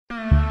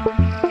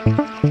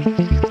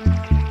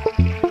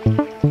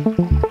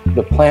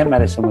plant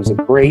medicine was a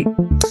great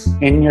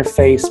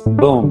in-your-face,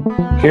 boom,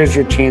 here's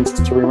your chance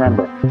to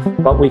remember.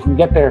 But we can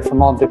get there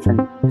from all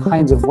different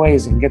kinds of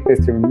ways and get there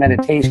through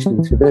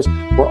meditation, through this.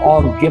 We're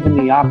all given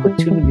the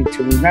opportunity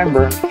to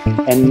remember,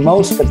 and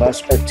most of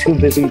us are too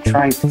busy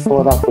trying to fill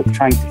it up with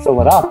trying to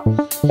fill it up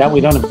that we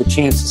don't have the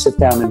chance to sit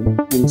down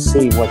and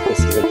see what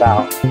this is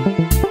about.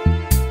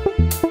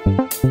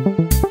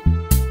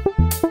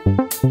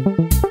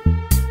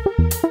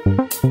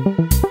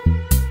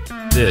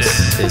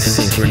 This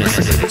is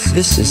Synchronicity.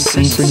 This is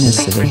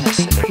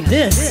Synchronicity.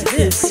 This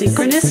is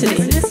Synchronicity.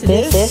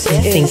 This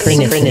is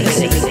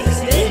Synchronicity.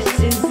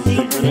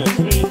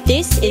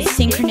 This is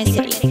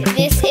Synchronicity.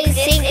 This is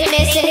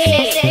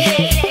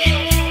Synchronicity.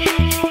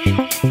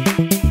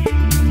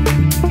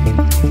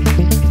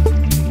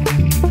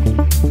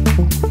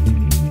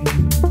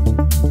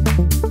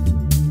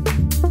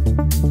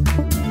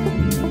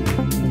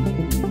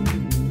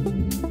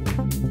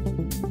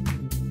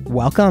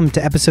 Welcome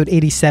to episode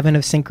 87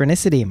 of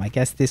Synchronicity. My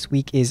guest this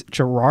week is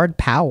Gerard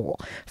Powell,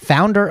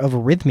 founder of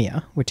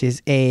Rhythmia, which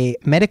is a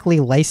medically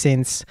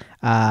licensed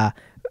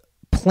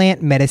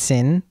plant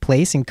medicine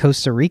place in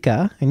Costa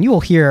Rica. And you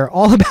will hear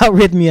all about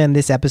Rhythmia in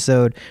this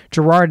episode.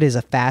 Gerard is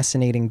a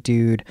fascinating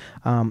dude.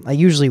 I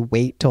usually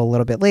wait till a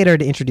little bit later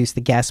to introduce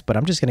the guest, but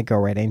I'm just going to go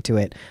right into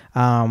it.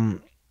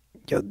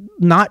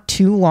 Not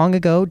too long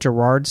ago,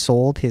 Gerard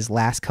sold his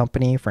last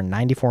company for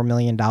 $94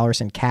 million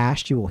in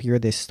cash. You will hear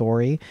this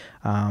story.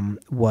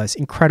 Was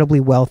incredibly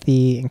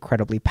wealthy,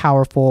 incredibly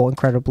powerful,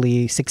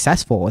 incredibly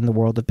successful in the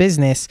world of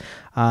business,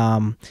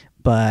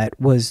 but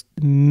was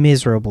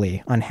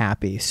miserably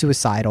unhappy,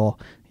 suicidal.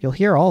 You'll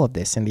hear all of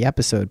this in the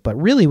episode, but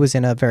really was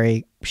in a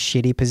very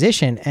shitty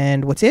position.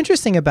 And what's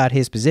interesting about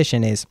his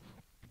position is,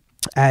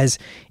 as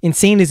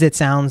insane as it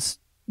sounds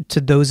to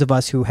those of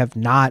us who have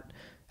not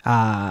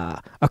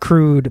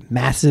accrued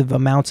massive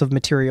amounts of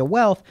material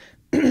wealth,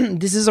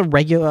 this is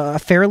a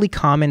fairly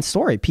common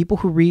story. People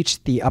who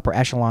reach the upper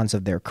echelons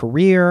of their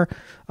career,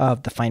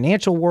 of the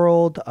financial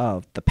world,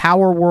 of the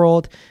power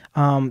world,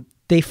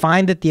 they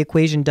find that the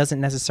equation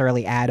doesn't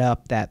necessarily add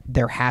up, that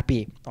they're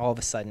happy all of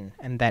a sudden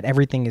and that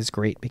everything is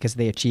great because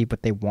they achieved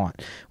what they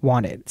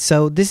wanted.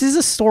 So this is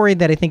a story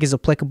that I think is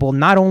applicable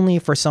not only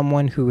for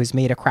someone who has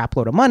made a crap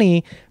load of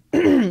money,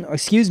 or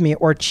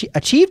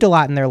achieved a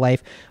lot in their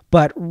life,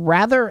 but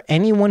rather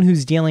anyone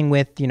who's dealing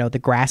with, the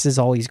grass is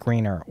always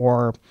greener,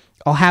 or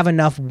I'll have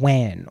enough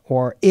when,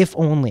 or if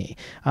only.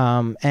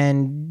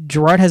 And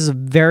Gerard has a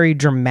very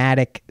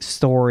dramatic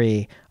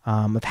story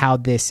of how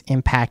this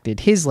impacted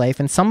his life.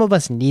 And some of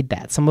us need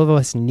that. Some of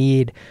us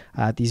need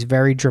these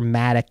very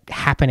dramatic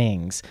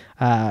happenings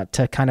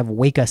to kind of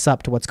wake us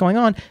up to what's going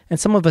on. And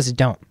some of us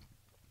don't.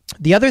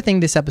 The other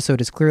thing this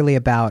episode is clearly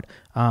about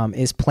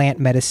is plant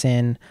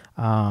medicine,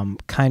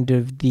 kind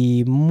of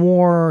the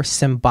more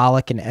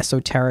symbolic and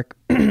esoteric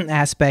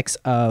aspects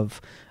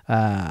of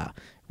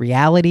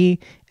reality,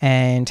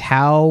 and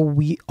how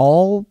we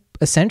all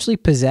essentially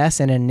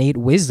possess an innate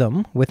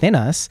wisdom within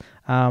us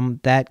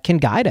that can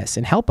guide us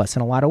and help us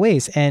in a lot of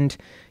ways. And,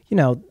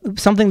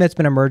 something that's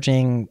been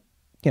emerging,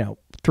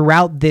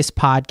 throughout this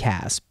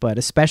podcast, but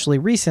especially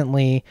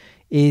recently,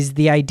 is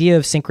the idea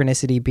of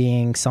synchronicity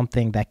being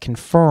something that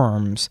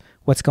confirms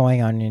what's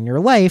going on in your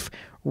life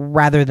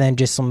rather than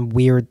just some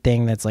weird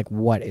thing that's like,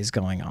 what is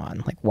going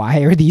on? Like,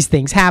 why are these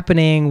things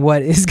happening?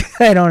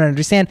 I don't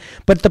understand.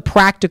 But the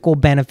practical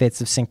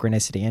benefits of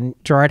synchronicity. And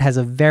Gerard has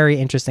a very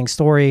interesting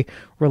story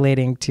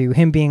relating to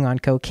him being on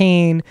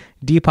cocaine,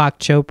 Deepak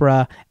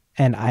Chopra,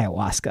 and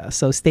ayahuasca.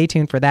 So stay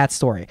tuned for that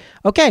story.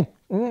 Okay,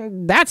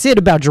 that's it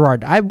about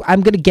Gerard. I'm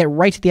going to get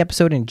right to the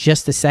episode in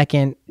just a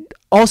second.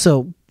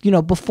 Also,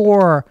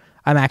 before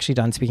I'm actually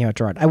done speaking about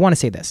Gerard, I want to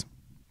say this.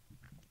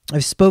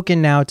 I've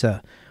spoken now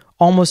to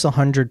almost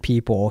 100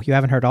 people. You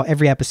haven't heard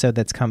every episode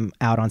that's come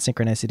out on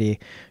Synchronicity.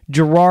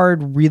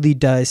 Gerard really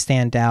does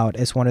stand out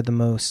as one of the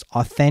most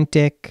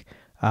authentic,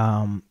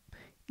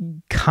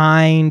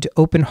 kind,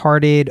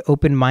 open-hearted,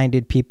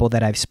 open-minded people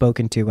that I've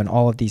spoken to in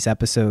all of these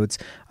episodes.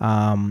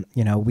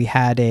 We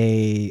had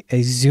a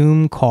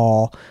Zoom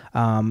call,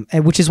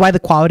 which is why the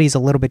quality is a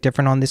little bit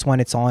different on this one.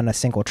 It's all in a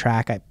single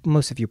track.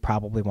 Most of you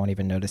probably won't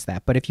even notice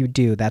that, but if you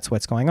do, that's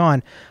what's going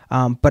on.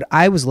 But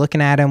I was looking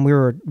at him. We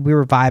were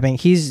vibing.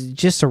 He's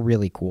just a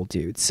really cool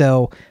dude.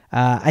 So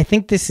I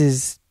think this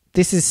is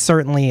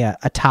certainly a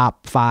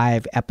top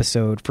 5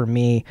 episode for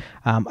me.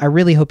 I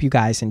really hope you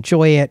guys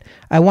enjoy it.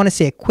 I want to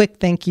say a quick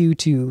thank you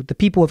to the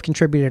people who have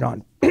contributed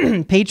on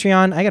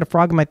Patreon. I got a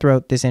frog in my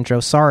throat this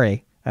intro.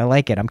 Sorry. I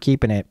like it. I'm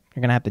keeping it. You're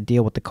going to have to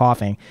deal with the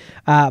coughing.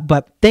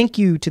 But thank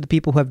you to the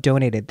people who have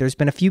donated. There's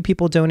been a few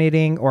people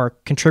donating or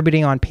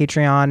contributing on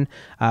Patreon,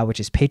 which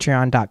is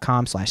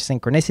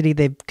patreon.com/synchronicity.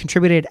 They've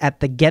contributed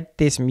at the Get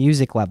This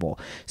Music level.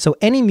 So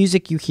any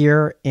music you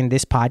hear in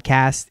this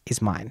podcast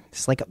is mine.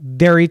 It's like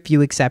very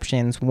few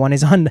exceptions. One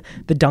is on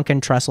the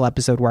Duncan Trussell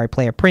episode where I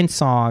play a Prince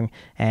song,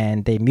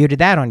 and they muted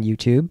that on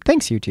YouTube.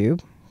 Thanks,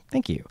 YouTube.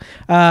 Thank you.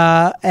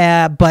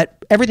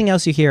 But everything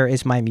else you hear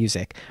is my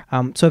music.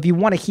 So if you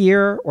want to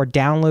hear or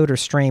download or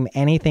stream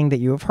anything that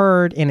you have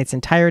heard in its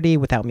entirety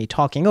without me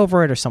talking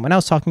over it or someone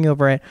else talking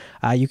over it,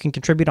 you can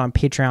contribute on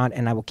Patreon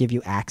and I will give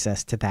you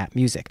access to that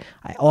music.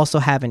 I also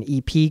have an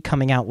EP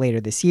coming out later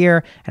this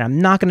year, and I'm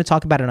not going to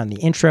talk about it on the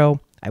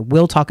intro. I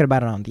will talk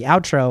about it on the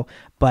outro,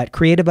 but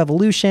Creative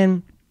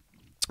Evolution,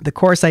 the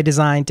course I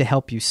designed to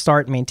help you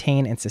start,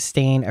 maintain, and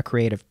sustain a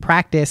creative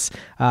practice.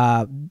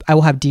 I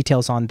will have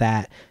details on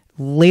that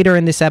later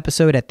in this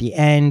episode at the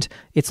end.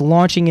 It's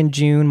launching in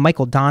June.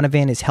 Michael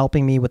Donovan is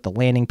helping me with the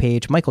landing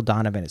page. Michael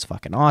Donovan is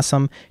fucking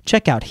awesome.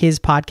 Check out his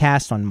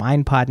podcast on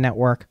MindPod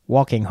Network,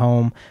 Walking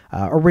Home,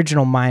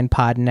 original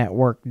MindPod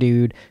Network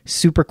dude.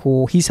 Super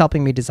cool. He's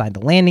helping me design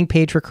the landing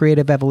page for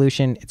Creative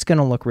Evolution. It's going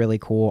to look really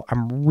cool.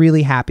 I'm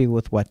really happy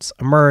with what's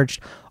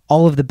emerged.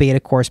 All of the beta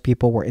course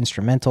people were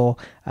instrumental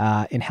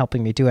in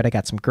helping me do it. I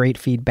got some great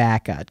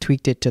feedback,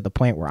 tweaked it to the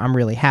point where I'm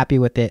really happy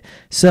with it.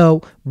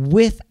 So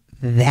with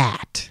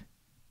that,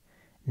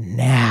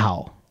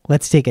 now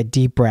let's take a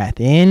deep breath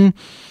in,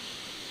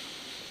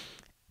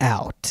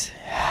 out.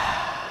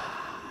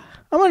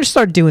 I'm going to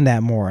start doing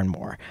that more and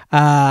more.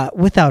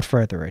 Without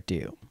further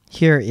ado,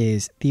 here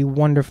is the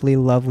wonderfully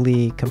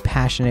lovely,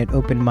 compassionate,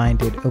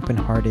 open-minded,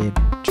 open-hearted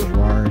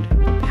Gerard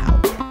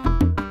Powell.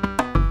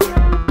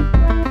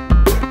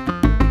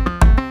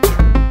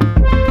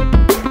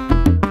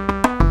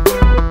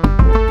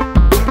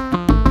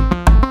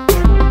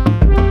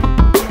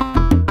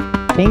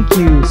 Thank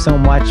you so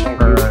much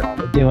for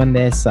doing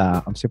this.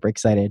 I'm super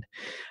excited.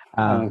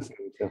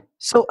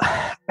 So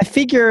I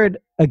figured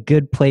a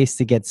good place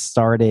to get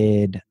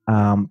started.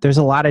 There's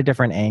a lot of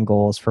different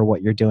angles for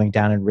what you're doing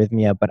down in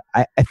Rhythmia, but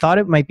I thought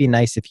it might be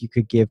nice if you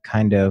could give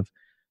kind of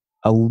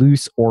a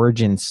loose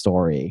origin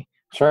story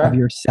of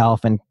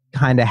yourself and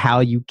kind of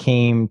how you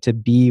came to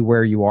be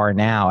where you are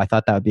now. I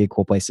thought that would be a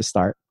cool place to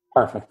start.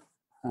 Perfect.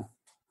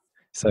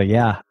 So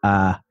yeah,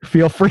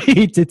 feel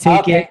free to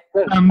take it.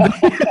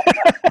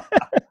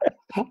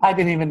 I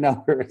didn't even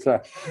know her. So,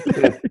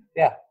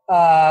 yeah.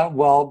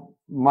 Well,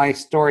 my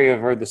story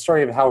the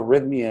story of how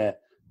Rhythmia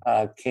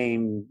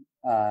came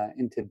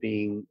into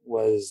being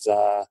was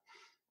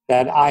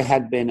that I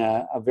had been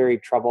a very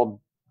troubled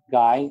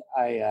guy.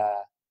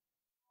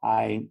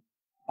 I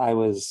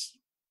was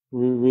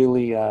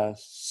really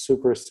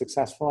super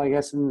successful, I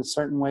guess, in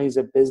certain ways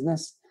at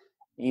business,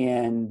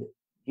 and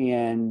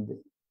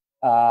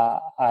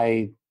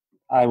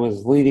I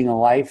was leading a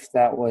life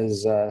that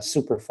was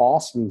super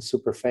false and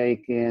super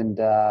fake, and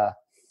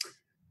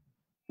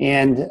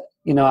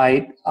you know,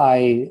 I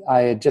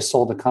had just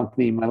sold a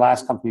company. My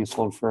last company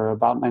sold for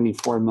about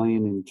 $94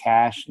 million in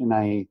cash, and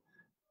I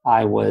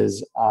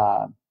was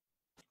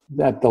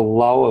at the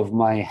low of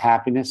my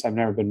happiness. I've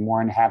never been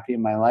more unhappy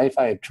in my life.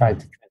 I had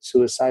tried to commit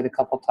suicide a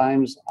couple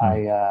times.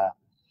 I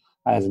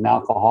was an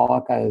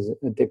alcoholic. I was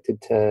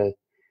addicted to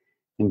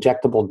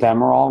injectable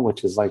Demerol,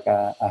 which is like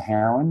a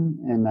heroin,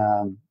 and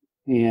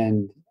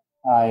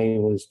I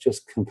was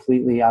just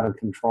completely out of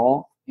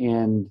control,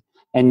 and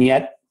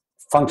yet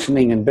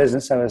functioning in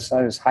business. I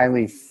was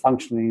highly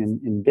functioning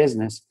in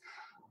business,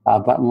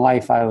 but in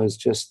life I was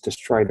just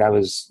destroyed.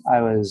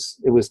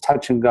 It was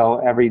touch and go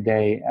every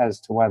day as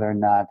to whether or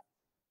not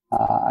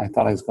I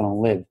thought I was going to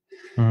live.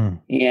 And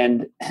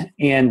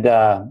you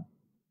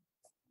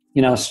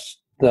know,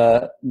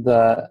 the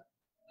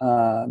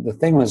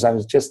thing was, I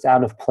was just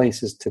out of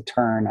places to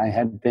turn. I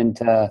had been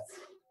to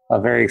a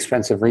very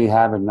expensive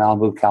rehab in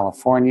Malibu,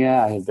 California.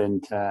 I had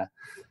been to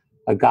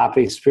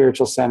Agape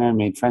Spiritual Center,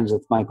 made friends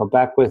with Michael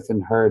Beckwith,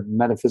 and heard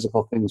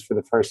metaphysical things for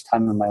the first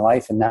time in my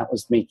life. And that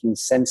was making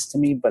sense to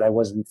me, but I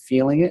wasn't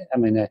feeling it. I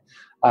mean,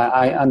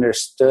 I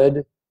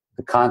understood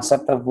the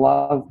concept of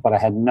love, but I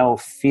had no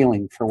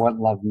feeling for what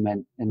love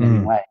meant in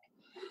any way.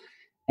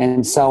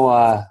 And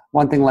so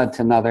one thing led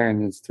to another,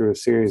 and it's through a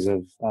series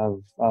of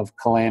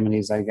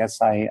calamities, I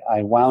guess.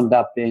 I wound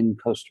up in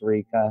Costa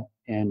Rica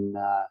and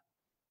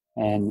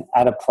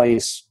at a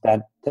place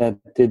that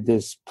did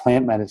this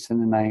plant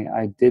medicine, and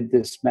I did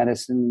this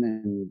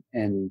medicine,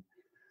 and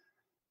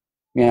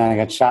you know, I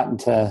got shot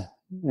into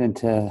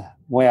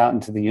way out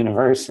into the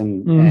universe,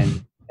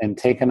 and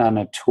taken on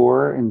a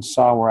tour and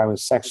saw where I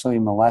was sexually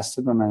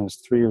molested when I was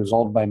 3 years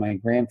old by my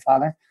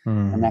grandfather,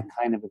 and that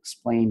kind of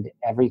explained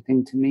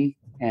everything to me.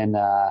 And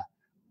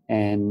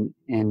in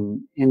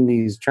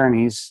these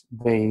journeys,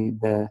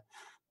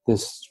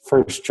 this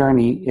first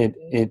journey,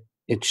 it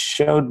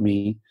showed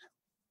me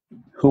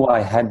who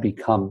I had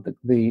become.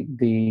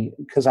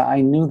 Because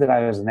I knew that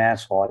I was an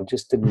asshole. I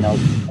just didn't know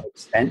to what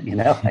extent, you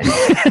know. I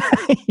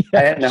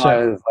didn't know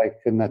I was like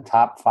in the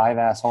top 5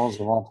 assholes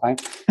of all time.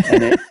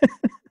 And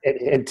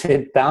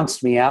it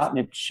bounced me out, and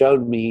it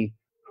showed me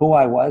who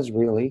I was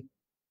really.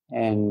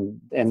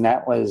 And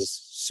that was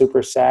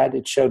super sad.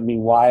 It showed me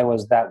why I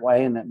was that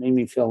way, and that made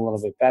me feel a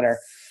little bit better.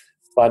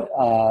 But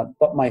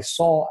my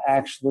soul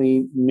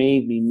actually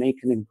made me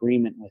make an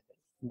agreement with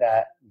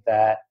it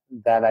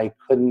that I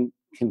couldn't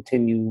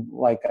continue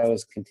like I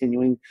was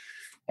continuing,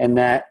 and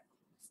that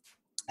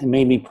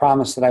made me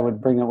promise that I would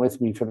bring it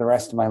with me for the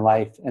rest of my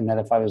life, and that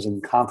if I was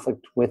in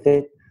conflict with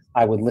it,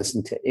 I would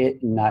listen to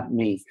it and not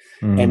me.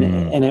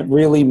 And it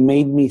really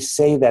made me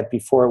say that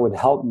before it would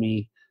help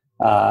me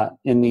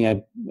in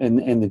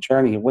the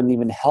journey. It wouldn't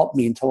even help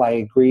me until I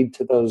agreed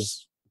to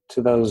those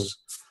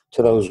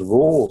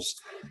rules.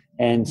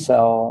 And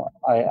so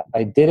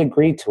I did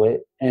agree to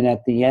it. And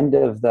at the end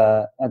of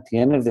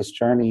this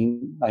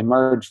journey, I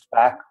merged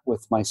back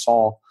with my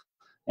soul,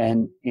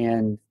 and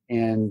the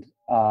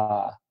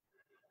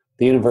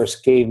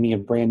universe gave me a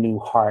brand new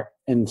heart.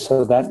 And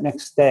so that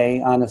next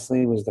day,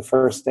 honestly, was the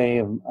first day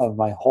of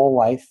my whole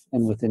life.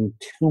 And within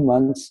 2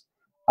 months,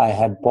 I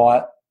had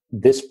bought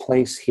this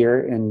place here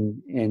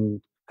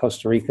in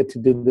Costa Rica to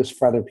do this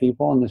for other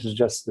people. And this is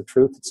just the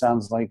truth. It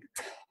sounds like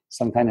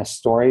some kind of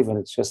story, but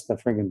it's just the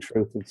friggin'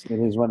 truth. It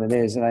is what it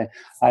is. And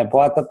I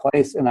bought the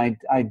place, and I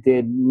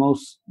did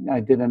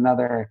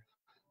another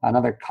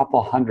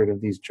couple hundred of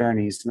these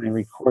journeys, and I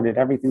recorded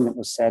everything that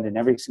was said in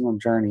every single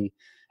journey.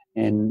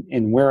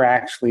 And we're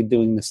actually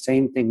doing the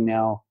same thing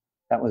now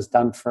that was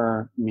done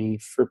for me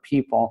for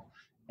people.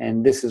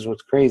 And this is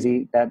what's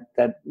crazy, that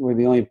we're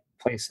the only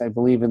place, I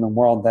believe, in the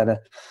world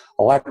that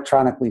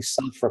electronically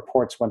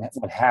self-reports what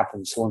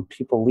happens. So when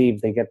people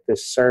leave, they get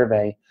this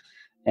survey,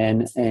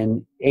 and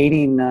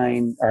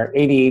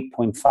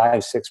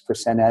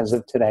 88.56% as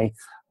of today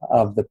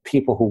of the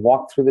people who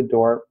walk through the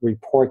door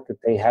report that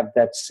they have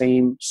that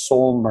same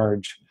soul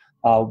merge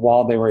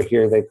while they were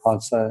here. They call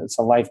it's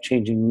a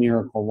life-changing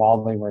miracle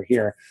while they were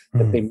here,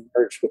 that they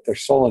merged with their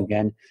soul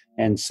again.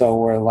 And so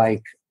we're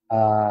like,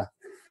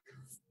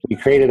 we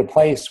created a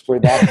place where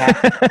that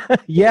happened.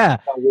 Yeah.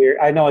 So weird.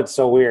 I know it's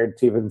so weird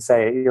to even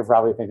say it. You're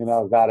probably thinking,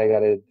 oh God, I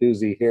got a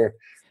doozy here.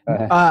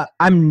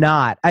 I'm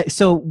not.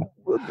 So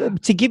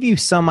to give you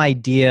some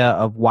idea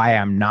of why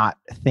I'm not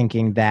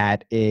thinking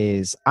that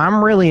is,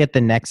 I'm really at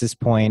the nexus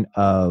point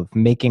of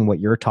making what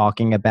you're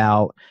talking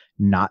about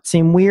not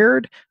seem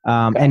weird,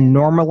 and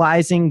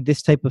normalizing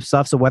this type of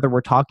stuff. So whether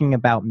we're talking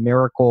about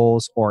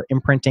miracles or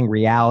imprinting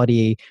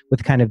reality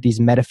with kind of these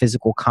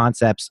metaphysical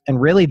concepts,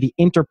 and really the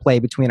interplay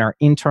between our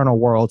internal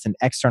worlds and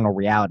external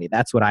reality,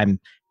 that's what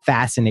I'm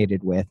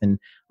fascinated with. And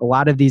a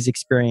lot of these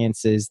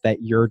experiences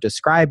that you're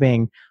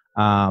describing,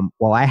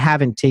 well, I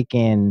haven't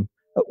taken.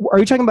 Are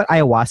you talking about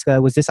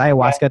ayahuasca? Was this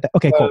ayahuasca? Yeah.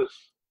 Okay, cool.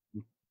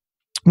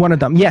 One of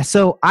them. Yeah.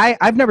 So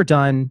I've never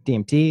done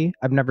DMT.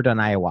 I've never done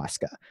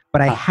ayahuasca,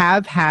 but I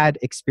have had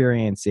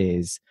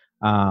experiences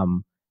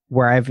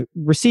where I've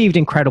received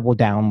incredible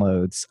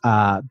downloads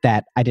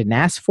that I didn't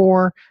ask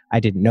for.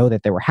 I didn't know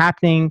that they were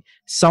happening.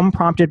 Some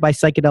prompted by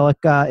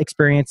psychedelic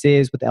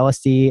experiences with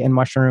LSD and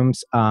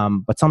mushrooms,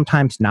 but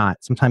sometimes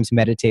not. Sometimes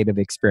meditative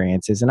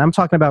experiences. And I'm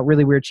talking about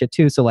really weird shit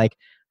too. So like,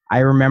 I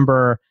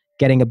remember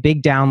getting a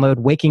big download,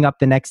 waking up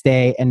the next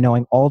day and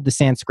knowing all of the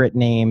Sanskrit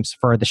names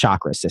for the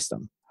chakra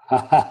system.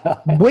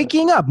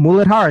 Waking up,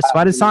 Muladhara,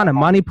 Svadhisthana,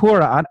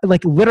 Manipura,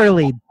 like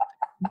literally,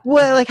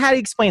 well, like how do you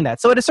explain that?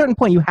 So at a certain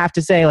point, you have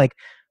to say like,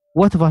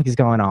 what the fuck is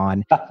going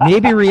on?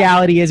 Maybe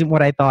reality isn't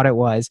what I thought it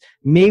was.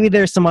 Maybe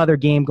there's some other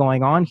game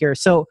going on here.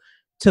 So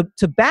to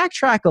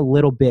backtrack a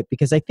little bit,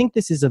 because I think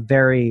this is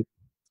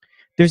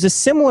there's a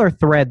similar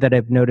thread that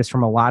I've noticed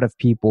from a lot of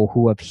people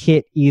who have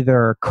hit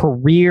either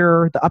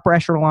career, the upper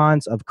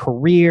echelons of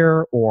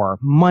career or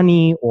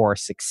money or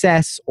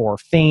success or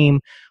fame,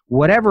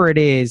 whatever it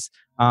is.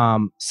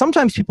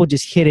 Sometimes people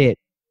just hit it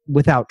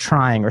without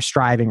trying or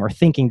striving or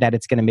thinking that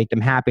it's going to make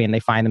them happy, and they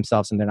find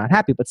themselves and they're not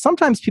happy. But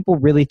sometimes people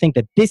really think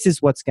that this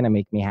is what's going to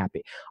make me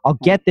happy. I'll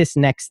get this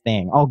next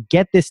thing. I'll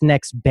get this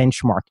next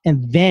benchmark.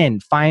 And then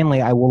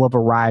finally I will have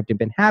arrived and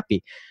been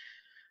happy.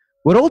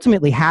 What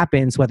ultimately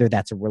happens, whether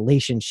that's a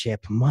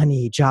relationship,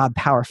 money, job,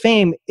 power,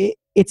 fame,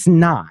 it's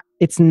not.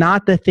 It's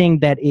not the thing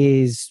that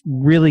is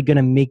really going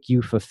to make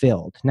you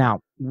fulfilled.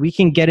 Now, we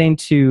can get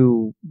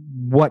into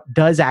what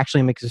does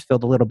actually make us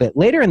fulfilled a little bit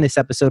later in this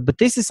episode, but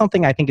this is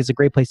something I think is a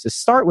great place to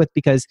start with,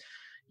 because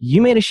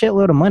you made a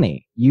shitload of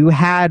money. You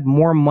had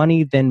more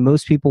money than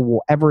most people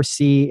will ever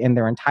see in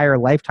their entire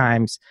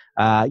lifetimes.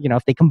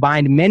 If they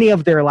combined many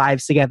of their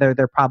lives together,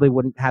 they probably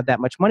wouldn't have that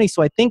much money.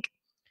 So I think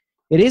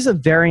it is a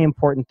very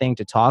important thing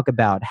to talk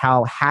about,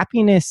 how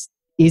happiness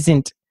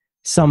isn't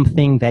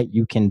something that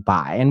you can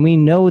buy. And we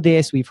know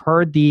this, we've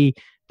heard the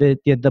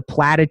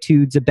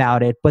platitudes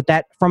about it, but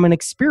that from an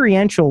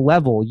experiential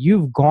level,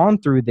 you've gone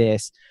through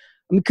this.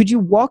 I mean, could you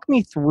walk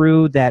me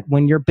through that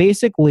when you're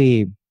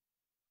basically,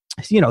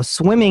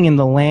 swimming in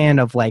the land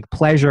of like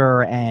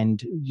pleasure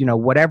and,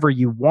 whatever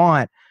you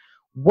want,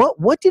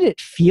 what did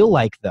it feel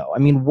like though? I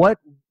mean, what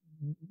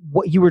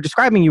you were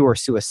describing, you were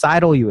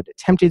suicidal, you had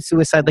attempted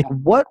suicide. Like,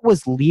 what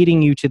was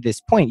leading you to this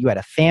point? You had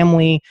a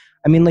family.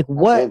 I mean, like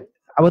what?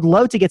 I would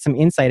love to get some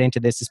insight into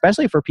this,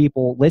 especially for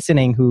people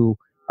listening who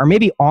are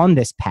maybe on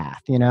this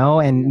path,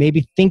 and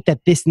maybe think that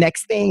this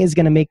next thing is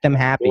going to make them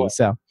happy. Sure.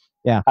 So,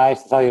 yeah. I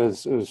have to tell you,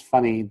 it was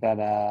funny that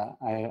I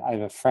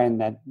have a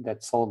friend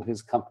that sold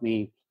his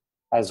company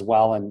as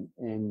well, and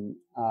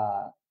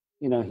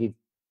he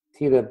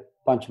had a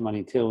bunch of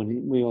money too,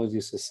 and we always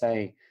used to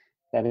say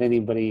that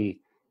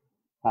anybody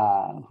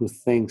who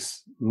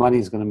thinks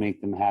money's going to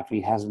make them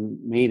happy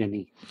hasn't made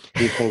any,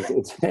 because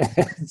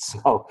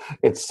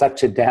it's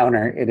such a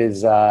downer. It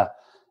is,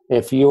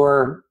 if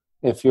you're,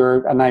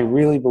 and I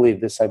really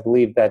believe this, I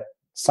believe that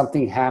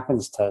something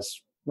happens to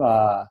us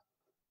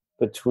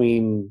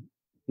between,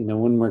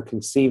 when we're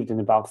conceived and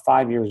about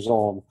 5 years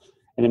old,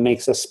 and it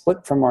makes us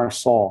split from our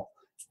soul.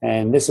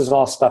 And this is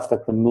all stuff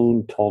that the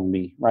moon told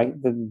me, right?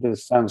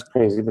 This sounds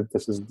crazy, but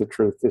this is the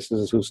truth. This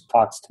is who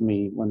talks to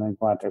me when I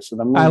go out there. So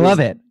the moon, I love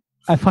it.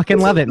 I fucking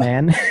love it,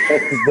 man.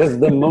 This is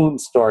the moon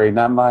story,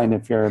 not mine.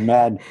 If you're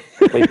mad,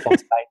 wait till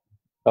tonight.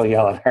 I'll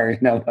yell at her,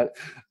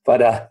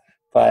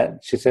 But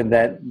she said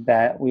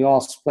that we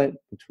all split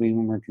between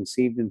when we're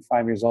conceived and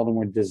 5 years old, and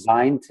we're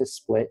designed to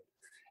split,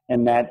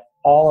 and that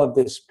all of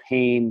this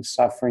pain,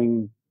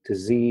 suffering,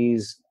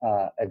 disease,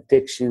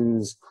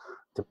 addictions,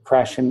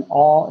 depression,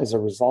 all is a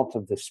result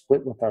of the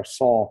split with our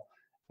soul.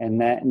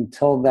 And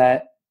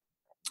that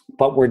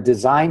but we're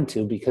designed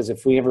to, because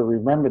if we ever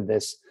remembered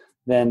this,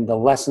 then the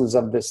lessons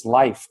of this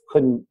life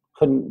couldn't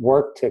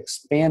work to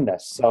expand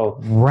us. So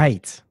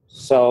right.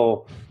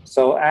 So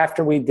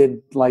after we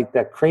did like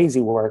that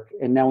crazy work,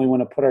 and now we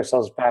want to put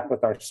ourselves back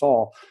with our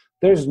soul,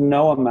 there's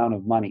no amount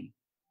of money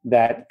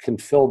that can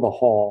fill the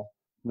hole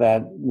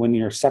that when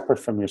you're separate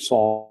from your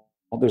soul.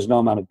 There's no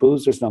amount of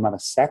booze, there's no amount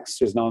of sex,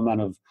 there's no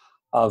amount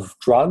of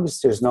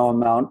drugs, there's no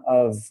amount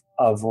of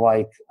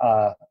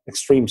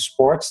extreme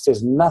sports.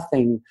 There's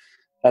nothing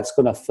that's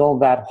going to fill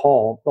that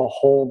hole, the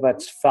hole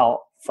that's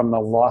felt from the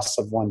loss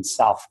of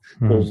oneself.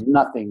 There's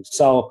nothing.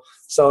 So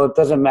it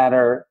doesn't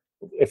matter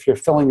if you're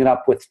filling it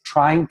up with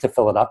trying to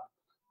fill it up.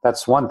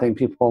 That's one thing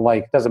people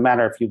like. It doesn't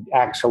matter if you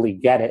actually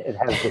get it. It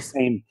has the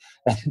same,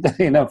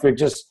 if you're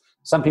just,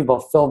 some people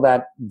fill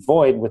that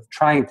void with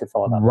trying to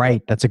fill it up.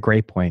 Right. That's a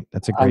great point.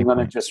 I'm going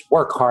to just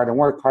work hard.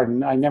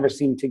 And I never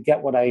seem to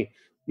get what the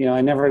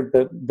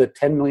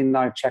 $10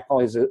 million check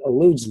always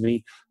eludes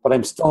me, but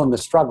I'm still in the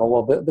struggle.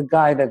 Well, the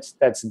guy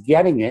that's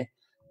getting it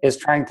is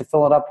trying to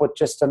fill it up with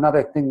just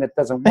another thing that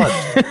doesn't work.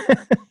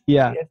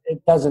 Yeah.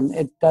 It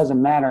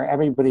doesn't matter.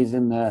 Everybody's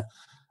in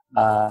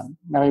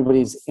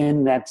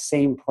that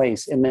same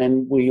place. And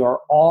then we are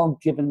all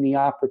given the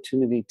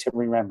opportunity to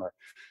remember.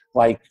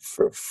 Like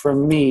for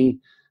me,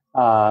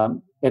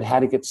 it had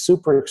to get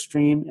super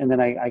extreme. And then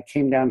I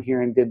came down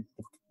here and did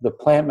the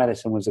plant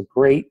medicine. Was a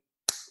great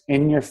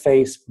in your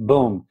face,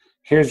 boom,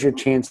 here's your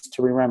chance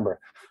to remember.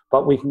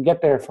 But we can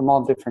get there from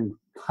all different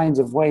kinds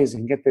of ways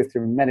and get there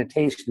through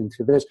meditation and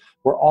through this.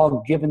 We're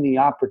all given the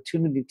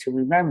opportunity to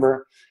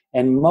remember.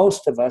 And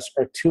most of us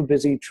are too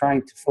busy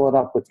trying to fill it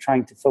up with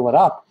trying to fill it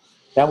up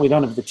that we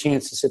don't have the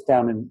chance to sit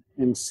down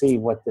and see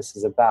what this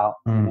is about.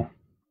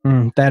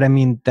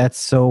 That's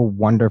so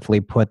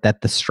wonderfully put,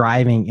 that the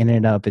striving in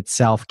and of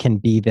itself can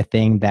be the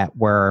thing that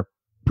we're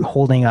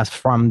holding us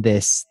from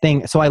this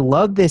thing. So I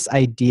love this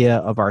idea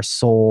of our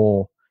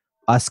soul,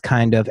 us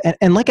kind of,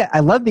 and like, I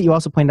love that you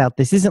also pointed out,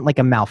 this isn't like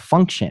a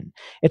malfunction.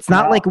 It's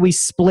not like we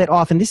split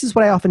off. And this is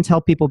what I often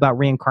tell people about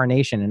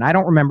reincarnation. And I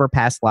don't remember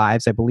past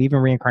lives. I believe in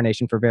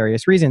reincarnation for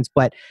various reasons,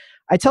 but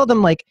I tell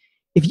them, like,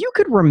 if you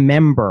could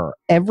remember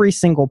every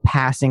single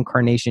past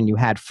incarnation you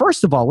had,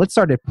 first of all, let's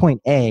start at point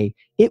A,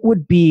 it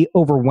would be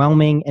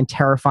overwhelming and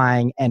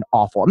terrifying and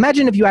awful.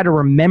 Imagine if you had to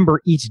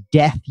remember each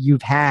death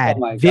you've had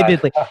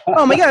vividly.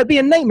 Oh my God, it'd be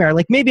a nightmare.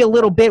 Like maybe a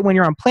little bit when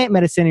you're on plant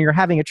medicine and you're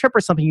having a trip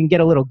or something, you can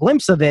get a little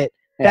glimpse of it.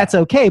 Yeah. That's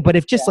okay. But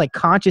if just like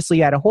consciously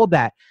you had to hold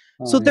that.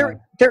 So there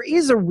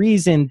is a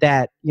reason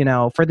that,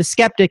 for the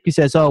skeptic who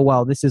says, oh,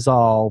 well, this is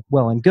all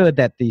well and good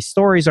that these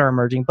stories are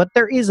emerging, but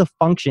there is a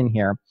function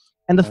here.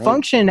 And the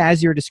function,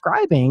 as you're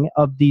describing,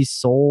 of these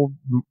soul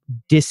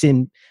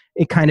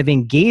kind of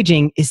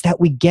engaging is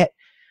that we get,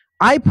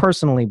 I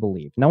personally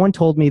believe, no one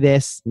told me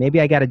this, maybe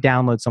I got to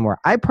download somewhere.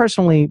 I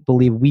personally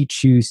believe we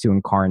choose to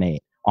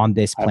incarnate on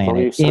this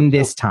planet in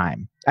this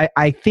time.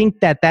 I think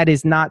that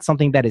is not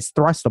something that is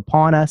thrust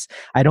upon us.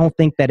 I don't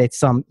think that it's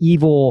some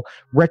evil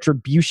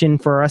retribution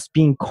for us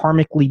being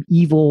karmically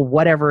evil,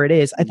 whatever it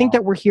is. I think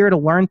that we're here to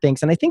learn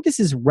things. And I think this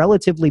is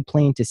relatively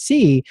plain to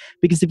see,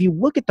 because if you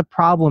look at the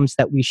problems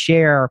that we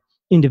share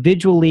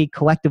individually,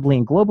 collectively,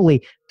 and globally,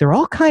 they're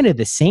all kind of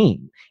the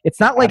same. It's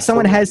not like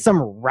someone has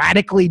some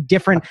radically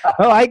different,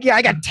 I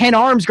got 10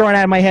 arms growing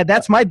out of my head.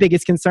 That's my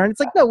biggest concern. It's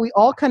like, no, we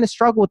all kind of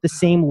struggle with the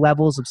same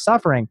levels of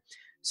suffering.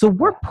 So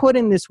we're put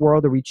in this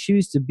world, or we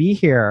choose to be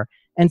here,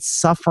 and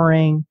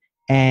suffering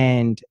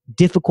and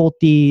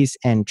difficulties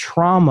and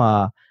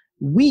trauma,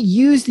 we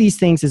use these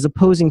things as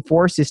opposing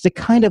forces to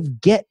kind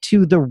of get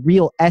to the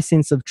real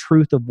essence of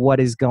truth of what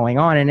is going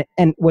on.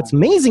 And what's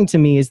amazing to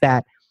me is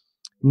that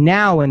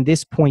now in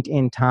this point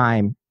in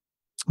time,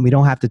 we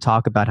don't have to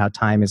talk about how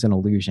time is an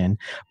illusion,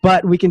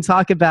 but we can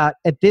talk about,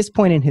 at this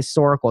point in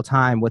historical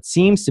time, what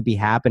seems to be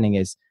happening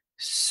is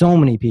so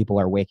many people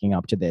are waking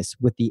up to this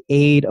with the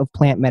aid of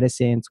plant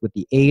medicines, with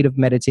the aid of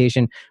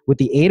meditation, with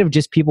the aid of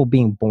just people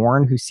being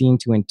born who seem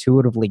to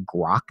intuitively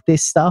grok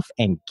this stuff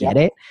and get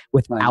it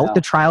without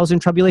the trials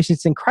and tribulations.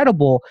 It's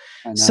incredible.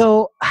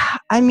 So,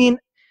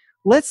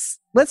 let's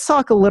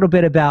talk a little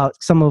bit about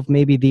some of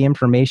maybe the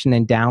information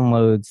and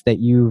downloads that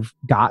you've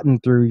gotten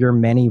through your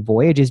many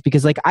voyages,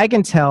 because like I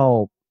can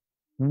tell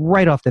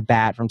right off the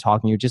bat from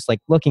talking to you, just like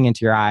looking into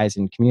your eyes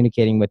and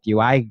communicating with you,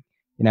 I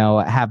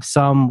have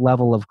some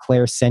level of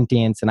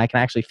clairsentience and I can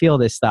actually feel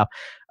this stuff.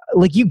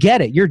 Like you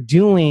get it. You're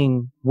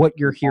doing what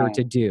you're here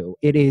to do.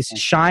 It is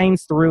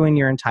shines through in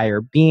your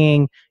entire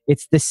being.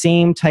 It's the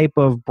same type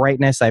of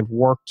brightness. I've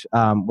worked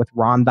with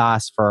Ram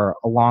Dass for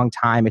a long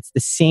time. It's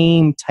the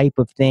same type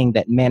of thing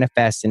that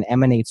manifests and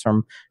emanates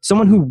from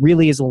someone who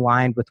really is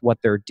aligned with what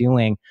they're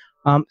doing.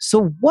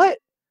 So what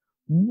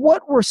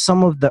were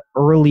some of the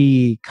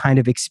early kind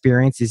of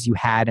experiences you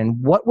had,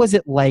 and what was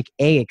it like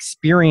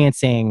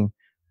experiencing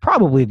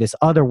probably this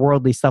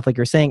otherworldly stuff like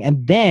you're saying?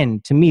 And then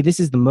to me, this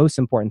is the most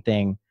important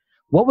thing.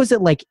 What was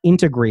it like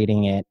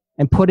integrating it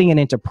and putting it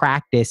into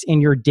practice in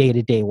your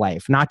day-to-day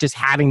life? Not just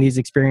having these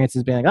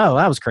experiences being like, oh,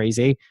 that was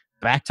crazy,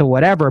 back to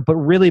whatever, but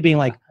really being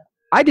like,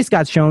 I just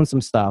got shown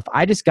some stuff.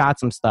 I just got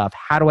some stuff.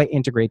 How do I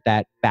integrate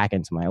that back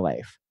into my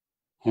life?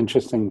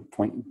 Interesting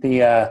point.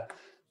 The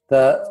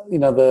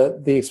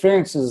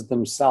experiences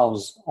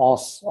themselves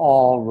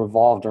all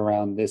revolved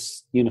around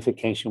this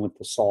unification with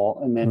the soul.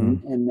 And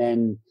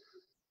then,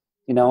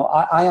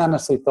 I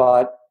honestly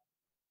thought,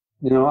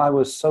 I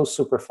was so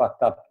super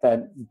fucked up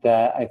that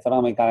I thought,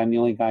 oh my God, I'm the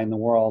only guy in the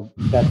world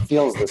that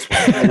feels this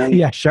way.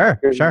 Yeah, sure.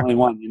 The only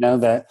one,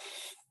 that.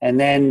 And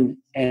then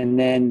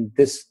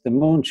the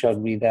moon showed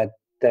me that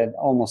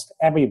almost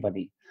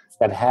everybody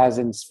that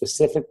hasn't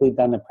specifically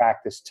done the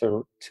practice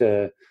to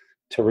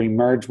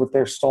remerge with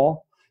their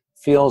soul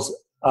feels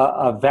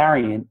a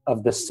variant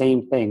of the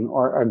same thing,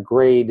 or a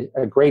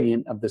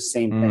gradient of the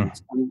same thing.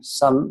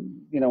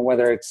 Some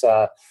whether it's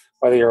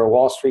whether you're a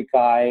Wall Street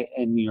guy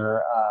and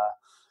you're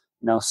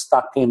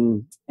stuck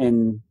in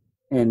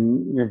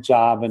your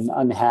job and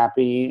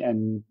unhappy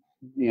and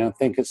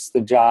think it's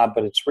the job,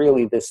 but it's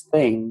really this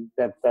thing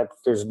that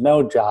there's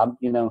no job.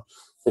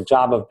 The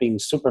job of being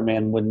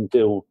Superman wouldn't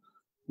do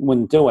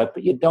it,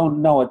 but you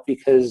don't know it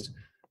because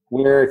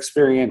we're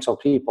experiential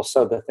people.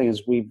 So the thing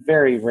is, we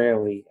very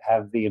rarely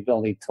have the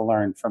ability to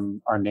learn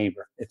from our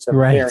neighbor. It's a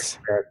very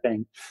rare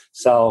thing.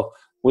 So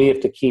we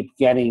have to keep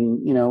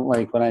getting,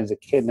 like when I was a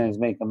kid and I was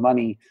making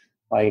money,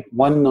 like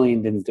 1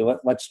 million didn't do it.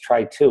 Let's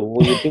try 2.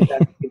 Well, you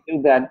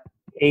do that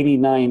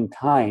 89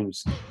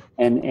 times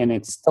and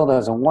it still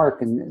doesn't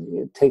work. And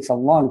it takes a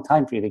long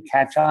time for you to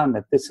catch on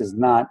that this is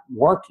not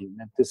working,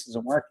 that this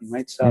isn't working.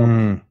 Right.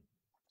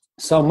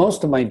 So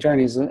most of my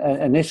journeys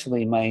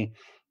initially,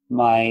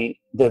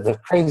 the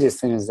craziest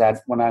thing is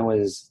that when I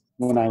was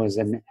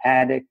an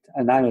addict,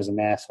 and I was an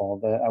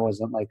asshole, I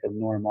wasn't like a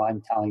normal.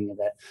 I'm telling you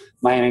that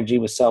my energy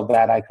was so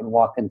bad I could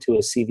walk into a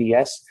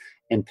CVS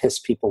and piss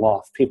people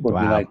off. People would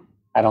be like,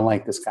 I don't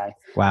like this guy.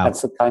 Wow.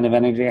 That's the kind of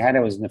energy I had. I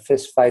was in a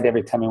fist fight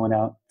every time I went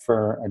out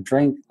for a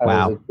drink.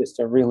 I was just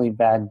a really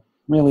bad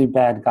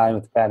guy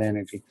with bad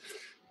energy.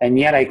 And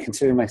yet I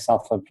consider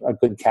myself a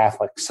good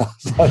Catholic. So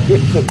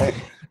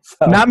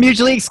not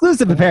mutually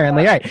exclusive,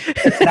 apparently. Right.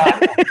 It's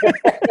not.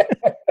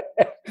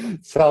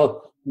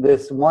 So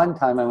this one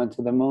time I went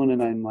to the moon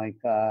and I'm like,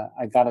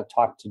 I got to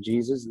talk to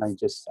Jesus. And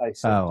I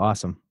said, oh,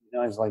 awesome.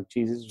 I was like,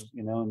 Jesus,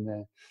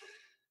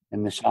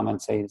 and the shaman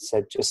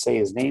said, just say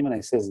his name. And I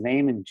said his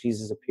name and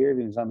Jesus appeared.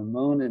 He was on the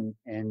moon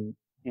and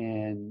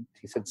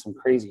he said some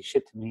crazy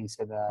shit to me. He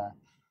said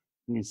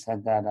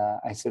that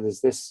I said,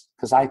 is this,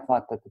 because I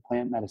thought that the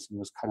plant medicine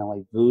was kind of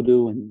like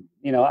voodoo. And,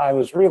 I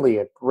was really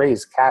a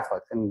raised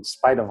Catholic in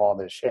spite of all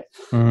this shit.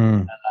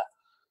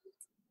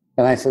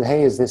 And I said,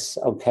 hey, is this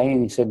okay?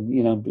 And he said,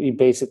 he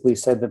basically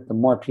said that the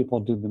more people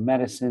do the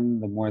medicine,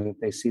 the more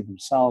that they see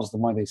themselves, the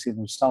more they see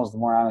themselves, the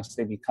more honest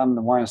they become,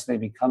 the more honest they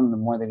become, the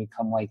more they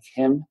become like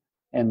him,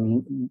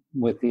 and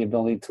with the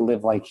ability to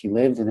live like he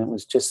lived. And it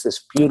was just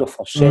this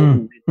beautiful shit.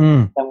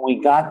 And we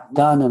got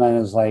done and I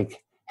was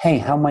like, hey,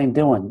 how am I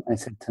doing? I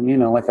said to him,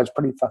 like I was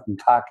pretty fucking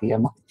cocky.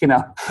 I'm like,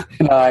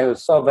 I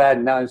was so bad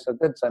and now I'm so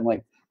good. So I'm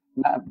like,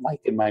 not like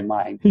in my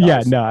mind.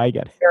 I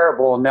get it.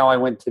 Terrible. Now I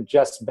went to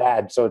just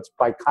bad. So it's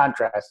by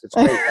contrast. It's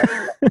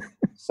great.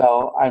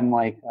 So I'm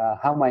like,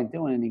 how am I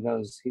doing? And he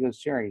goes,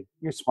 Jerry,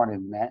 you're smarter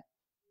than that.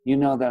 You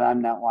know that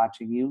I'm not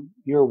watching you.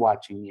 You're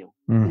watching you.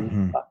 And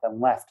he fucking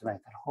left. And I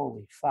thought,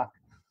 holy fuck.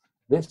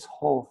 This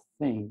whole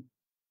thing,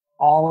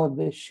 all of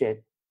this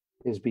shit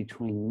is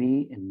between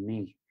me and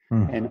me.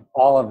 And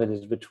all of it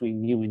is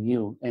between you and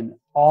you. And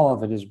all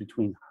of it is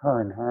between her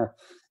and her.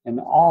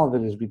 And all of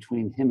it is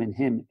between him and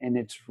him. And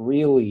it's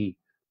really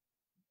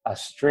a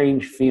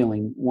strange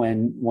feeling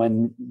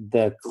when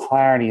the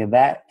clarity of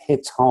that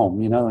hits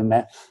home, and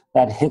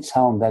that hits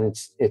home that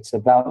it's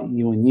about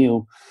you and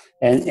you,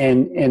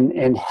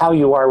 and how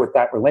you are with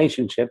that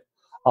relationship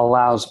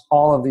allows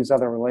all of these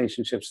other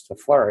relationships to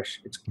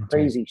flourish. It's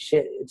crazy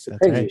shit. It's the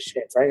craziest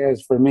shit, right?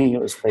 As for me, it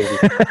was crazy.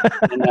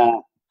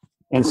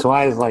 And so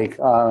I was like,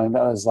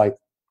 that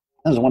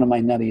was one of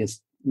my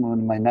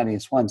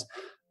nuttiest ones.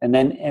 And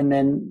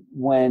then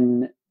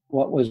when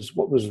what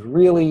was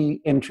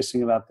really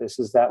interesting about this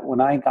is that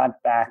when I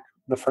got back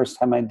the first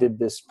time I did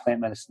this plant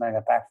medicine, I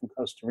got back from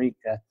Costa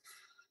Rica,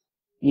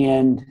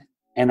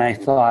 And I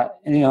thought,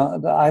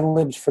 I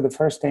lived for the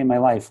first day of my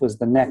life was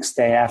the next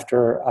day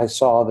after I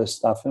saw this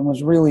stuff. It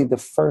was really the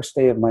first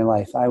day of my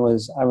life. I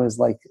was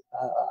like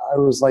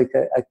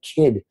a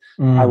kid.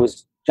 I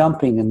was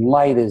jumping and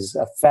light as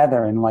a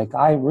feather. And like,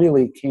 I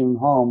really came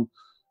home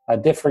a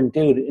different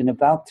dude. And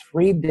about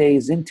 3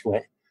 days into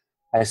it,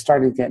 I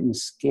started getting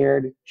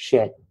scared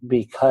shit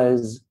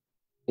because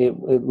it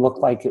looked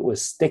like it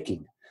was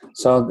sticking.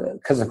 So,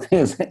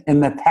 because in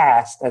the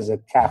past, as a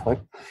Catholic,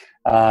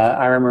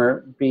 I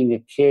remember being a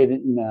kid,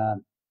 and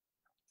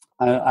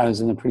I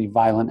was in a pretty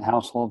violent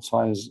household, so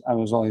I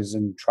was always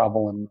in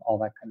trouble and all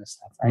that kind of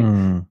stuff, right?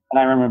 And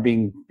I remember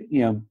being,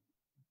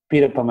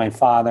 beat up by my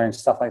father and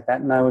stuff like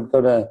that. And I would go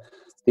to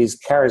these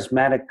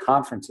charismatic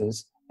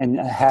conferences and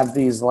have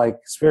these like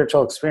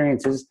spiritual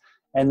experiences,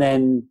 and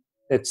then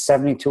it's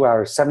 72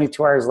 hours.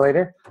 72 hours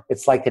later,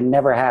 it's like it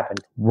never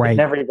happened. Right. It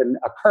never even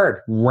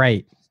occurred.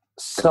 Right.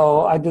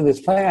 So I do this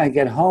plan. I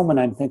get home and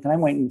I'm thinking,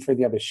 I'm waiting for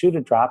the other shoe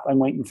to drop. I'm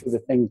waiting for the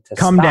thing to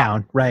come stop,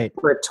 down, right?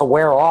 For it to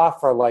wear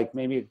off, or like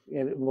maybe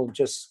it will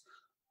just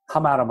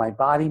come out of my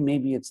body.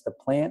 Maybe it's the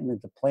plant,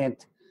 and the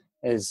plant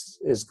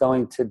is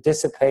going to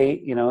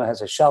dissipate. It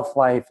has a shelf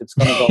life. It's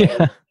going to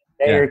go a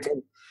day or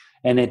two,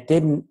 and it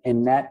didn't.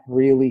 And that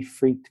really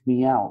freaked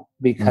me out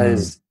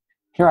because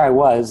here I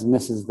was, and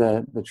this is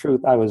the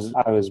truth. I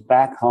was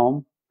back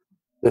home.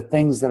 The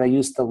things that I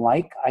used to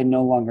like, I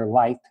no longer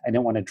liked. I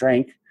didn't want to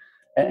drink.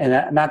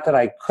 And not that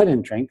I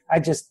couldn't drink,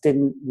 I just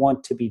didn't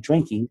want to be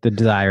drinking. The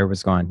desire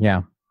was gone,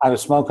 yeah. I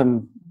was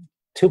smoking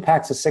 2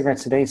 packs of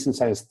cigarettes a day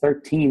since I was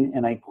 13,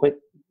 and I quit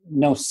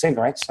no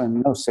cigarettes,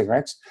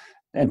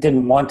 and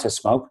didn't want to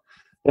smoke.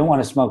 Didn't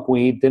want to smoke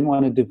weed, didn't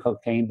want to do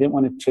cocaine, didn't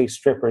want to chase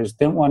strippers,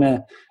 didn't want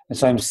to. And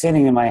so I'm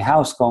sitting in my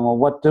house going, well,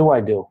 what do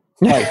I do?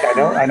 Like,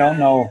 I don't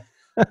know.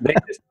 They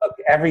just took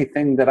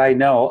everything that I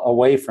know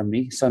away from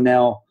me. So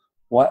now,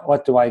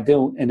 what do I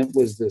do? And it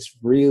was this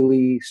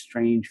really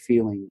strange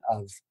feeling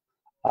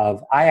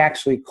of I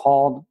actually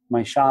called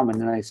my shaman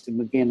and I said,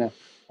 Magana,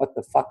 what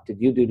the fuck did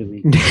you do to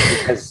me?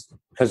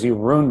 Because you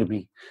ruined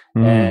me.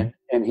 And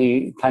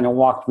he kind of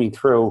walked me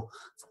through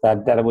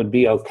that it would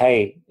be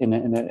okay. And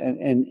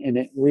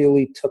it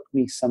really took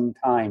me some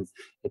time.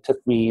 It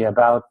took me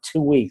about 2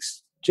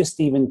 weeks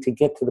just even to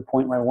get to the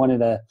point where I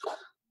wanted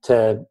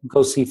to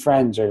go see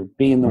friends or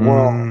be in the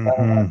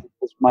world.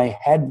 Because my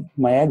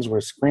eggs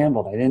were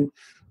scrambled.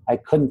 I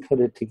couldn't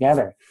put it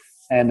together.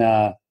 And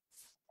it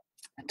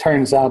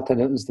turns out that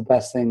it was the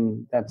best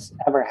thing that's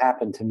ever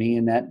happened to me.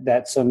 And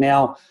that so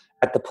now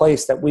at the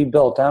place that we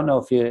built, I don't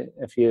know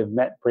if you've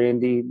met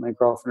Brandy, my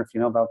girlfriend, if you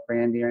know about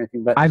Brandy or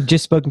anything, but I've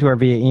just spoken to her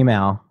via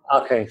email.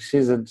 Okay,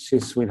 she's a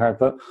sweetheart.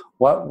 But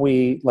what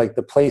we like,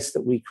 the place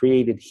that we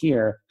created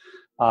here,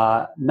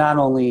 not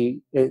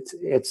only it's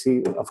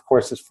of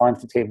course it's farm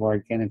to table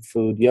organic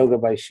food, yoga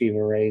by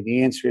Shiva Ray,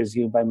 The Answer Is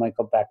You by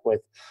Michael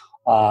Beckwith,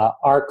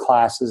 our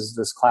classes,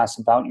 this class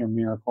about your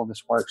miracle,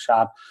 this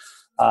workshop,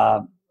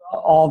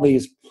 all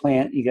these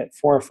you get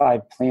 4 or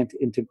 5 plant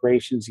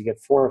integrations, you get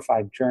 4 or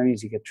 5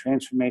 journeys, you get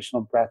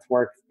transformational breath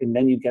work, and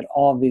then you get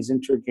all of these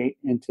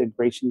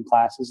integration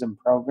classes and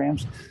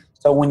programs.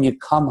 So when you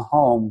come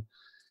home,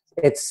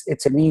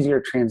 it's an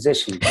easier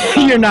transition.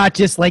 You're not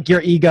just like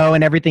your ego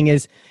and everything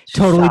is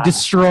totally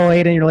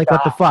destroyed and you're like,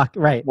 what the fuck?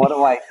 Right. What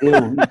do I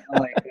do?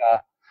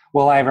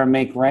 Will I ever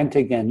make rent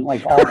again?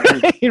 Like all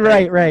right.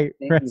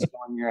 things go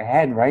in your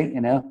head, right?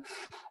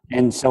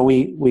 And so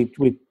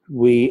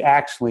we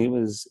actually,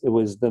 it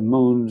was the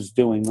moon's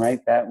doing,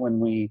 right? That when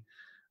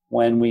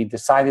we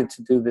decided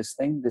to do this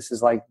thing, this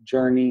is like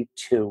journey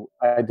 2.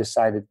 I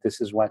decided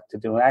this is what to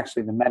do.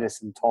 Actually, the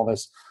medicine told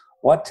us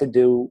what to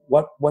do,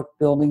 what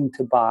building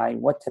to buy,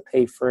 what to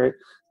pay for it,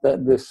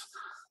 this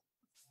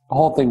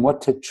whole thing,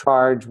 what to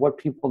charge, what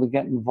people to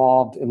get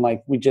involved. And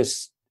like, we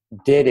just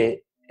did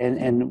it.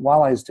 And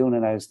while I was doing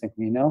it, I was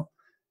thinking,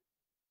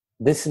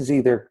 this is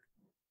either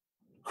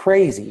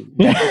crazy.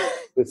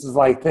 This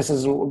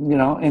is,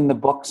 in the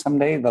book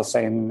someday they'll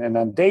say, and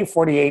on day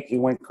 48, he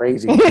went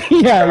crazy.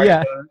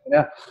 yeah.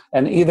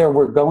 And either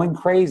we're going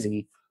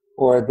crazy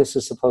or this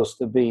is supposed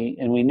to be.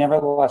 And we never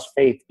lost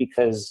faith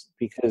because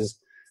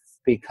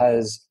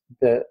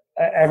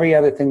every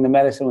other thing the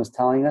medicine was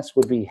telling us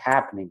would be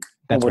happening.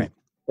 That's right.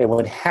 It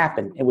would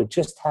happen. It would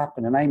just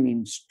happen. And I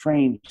mean,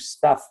 strange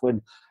stuff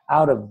would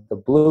out of the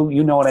blue.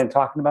 You know what I'm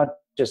talking about?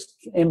 Just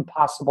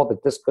impossible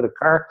that this could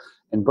occur.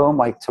 And boom,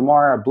 like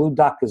tomorrow, a blue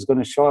duck is going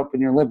to show up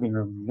in your living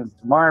room.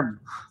 Tomorrow,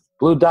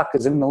 blue duck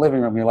is in the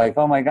living room. You're like,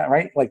 oh my God,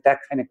 right? Like that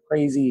kind of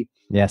crazy.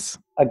 Yes.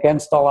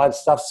 Against all that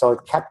stuff. So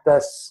it kept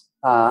us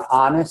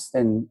honest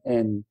and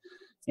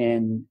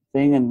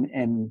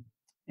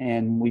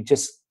we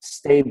just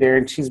stayed there.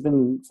 And she's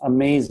been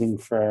amazing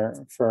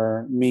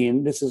for me.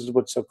 And this is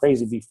what's so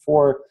crazy.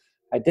 Before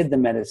I did the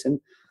medicine,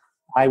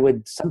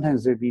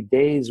 sometimes there'd be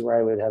days where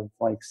I would have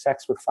like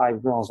sex with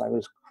 5 girls. I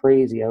was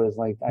crazy. I was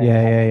like, I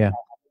had a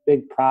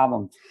big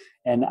problem,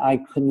 and I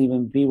couldn't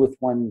even be with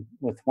one.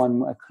 I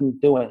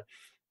couldn't do it.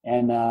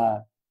 And,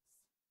 the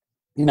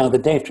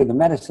day after the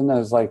medicine, I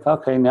was like,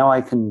 okay, now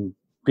I can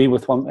be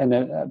with one, and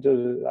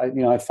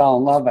I fell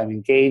in love. I'm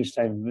engaged.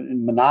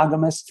 I'm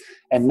monogamous,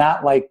 and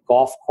not like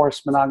golf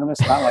course monogamous.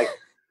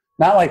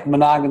 Not like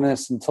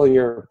monogamous until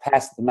you're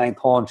past the ninth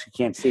hole and she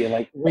can't see you.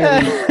 Like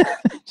really,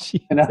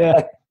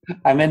 like,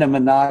 I'm in a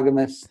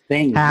monogamous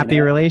thing. Happy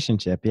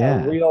relationship,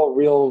 yeah. A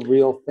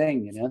real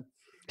thing.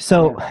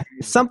 So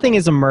something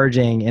is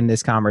emerging in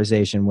this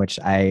conversation, which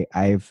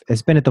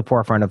has been at the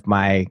forefront of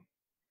my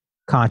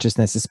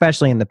consciousness,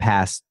 especially in the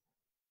past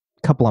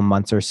couple of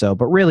months or so,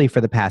 but really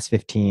for the past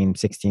 15,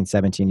 16,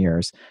 17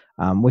 years,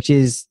 which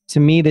is, to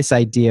me, this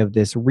idea of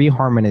this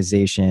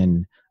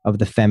reharmonization of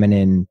the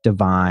feminine,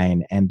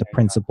 divine, and the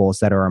principles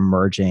that are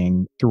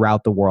emerging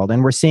throughout the world.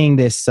 And we're seeing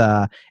this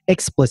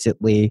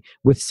explicitly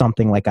with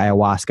something like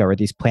ayahuasca or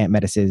these plant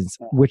medicines,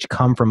 which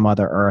come from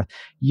Mother Earth.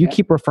 You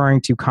keep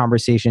referring to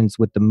conversations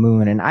with the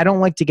moon, and I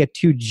don't like to get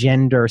too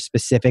gender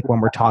specific when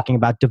we're talking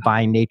about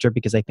divine nature,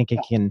 because I think it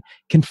can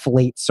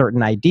conflate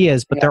certain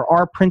ideas, but there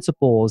are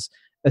principles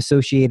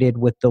associated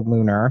with the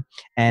lunar,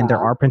 and there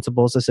are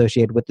principles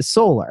associated with the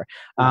solar.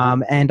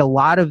 And a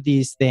lot of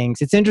these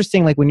things, it's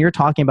interesting, like when you're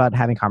talking about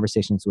having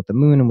conversations with the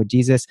moon and with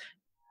Jesus,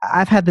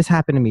 I've had this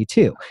happen to me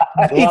too.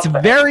 It's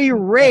very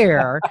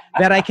rare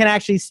that I can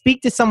actually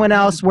speak to someone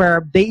else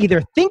where they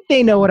either think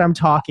they know what I'm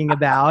talking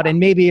about and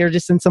maybe are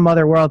just in some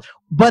other world,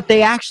 but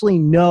they actually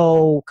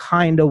know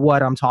kind of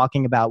what I'm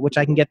talking about, which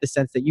I can get the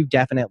sense that you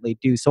definitely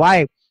do. So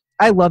I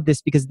love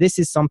this, because this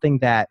is something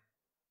that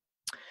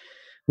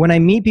when I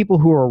meet people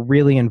who are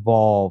really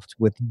involved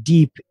with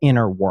deep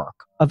inner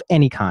work of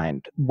any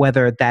kind,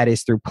 whether that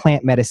is through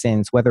plant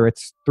medicines, whether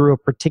it's through a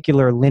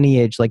particular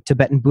lineage like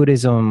Tibetan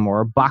Buddhism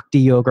or Bhakti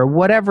Yoga, or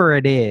whatever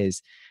it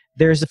is,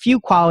 there's a few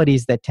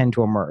qualities that tend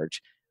to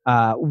emerge.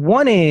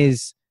 One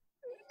is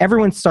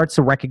everyone starts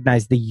to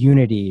recognize the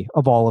unity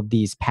of all of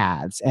these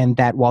paths, and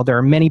that while there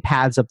are many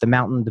paths up the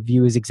mountain, the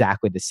view is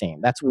exactly the same.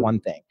 That's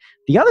one thing.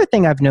 The other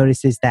thing I've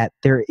noticed is that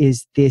there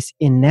is this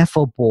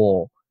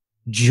ineffable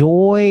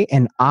joy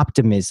and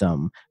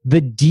optimism the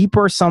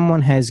deeper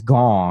someone has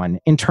gone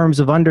in terms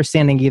of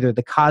understanding either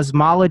the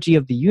cosmology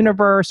of the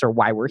universe or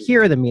why we're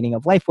here, the meaning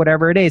of life,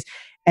 whatever it is.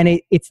 And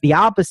it's the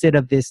opposite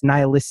of this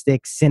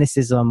nihilistic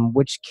cynicism,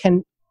 which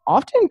can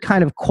often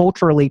kind of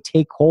culturally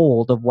take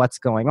hold of what's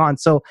going on.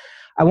 So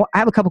I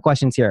have a couple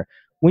questions here.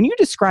 When you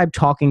describe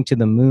talking to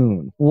the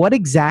moon, what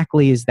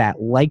exactly is that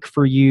like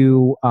for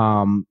you?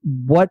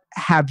 What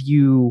have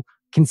you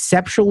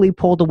conceptually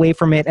pulled away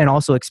from it, and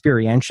also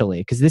experientially?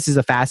 Because this is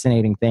a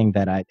fascinating thing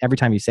that every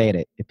time you say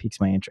it, it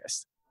piques my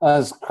interest.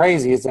 It's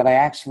crazy is that I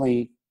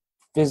actually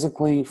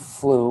physically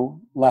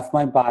left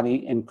my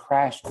body and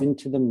crashed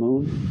into the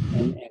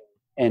moon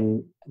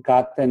and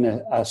got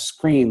then a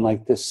screen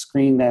like this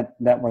screen that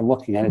we're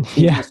looking at.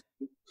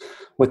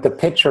 With the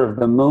picture of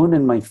the moon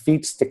and my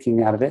feet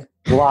sticking out of it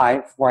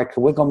live, where I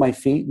could wiggle my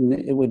feet and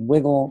it would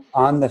wiggle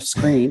on the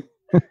screen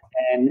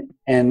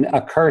and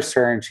a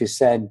cursor, and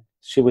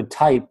she would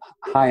type,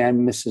 "Hi,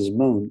 I'm Mrs.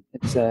 Moon."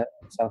 It's a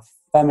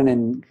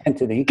feminine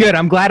entity. Good.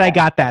 I'm glad I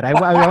got that. I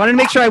wanted to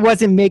make sure I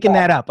wasn't making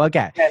that up.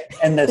 Okay.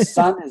 And the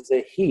sun is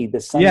a he. The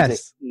sun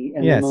is a he,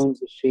 and the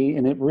moon's a she,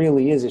 and it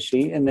really is a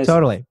she. And this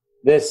totally.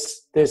 And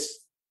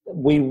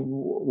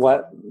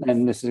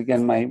this is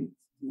again my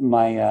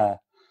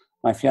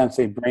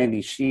fiance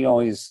Brandy. She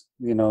always,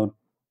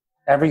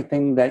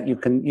 everything that you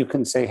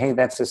can say, hey,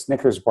 that's a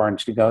Snickers bar, and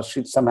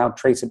she'd somehow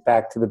trace it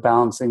back to the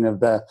balancing of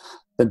the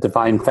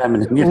divine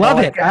feminine. Love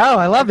it. Oh,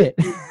 I love it.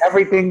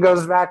 Everything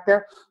goes back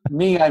there.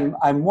 Me,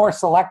 I'm more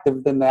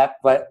selective than that,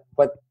 but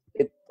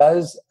it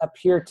does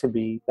appear to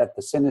be that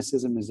the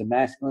cynicism is a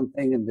masculine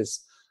thing, and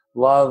this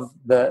love,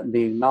 the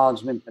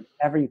acknowledgement that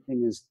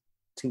everything is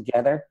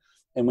together.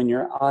 And when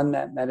you're on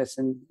that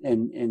medicine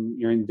and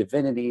you're in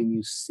divinity, and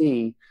you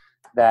see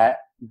that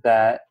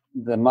the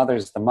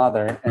mother's the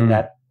mother, and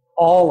that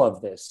all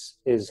of this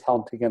is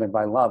held together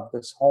by love,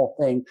 this whole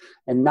thing,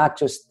 and not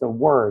just the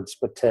words,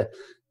 but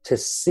to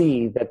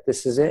see that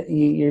this is it.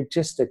 You're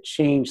just a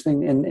change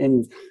thing.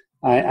 And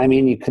I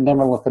mean, you could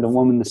never look at a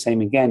woman the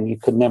same again. You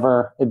could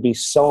never, it'd be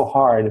so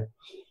hard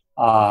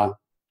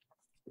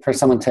for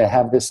someone to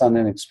have this on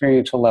an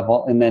experiential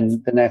level and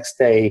then the next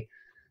day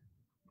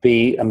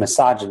be a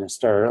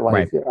misogynist or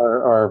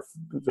or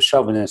a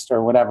chauvinist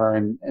or whatever.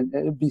 And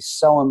it'd be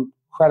so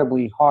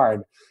incredibly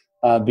hard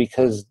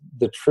because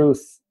the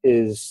truth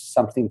is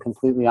something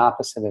completely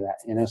opposite of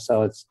that,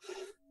 So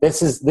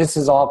this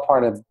is all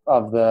part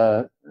of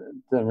the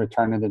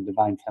return of the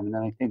divine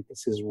feminine. I think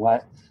this is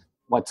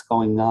what's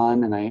going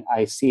on, and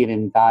I see it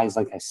in guys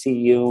like I see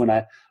you, and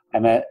I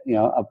met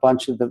a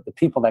bunch of the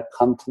people that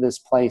come to this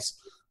place,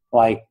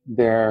 like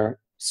they're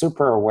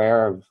super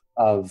aware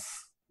of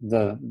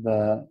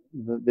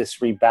this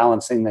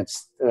rebalancing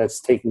that's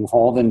taking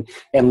hold,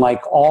 and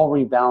like all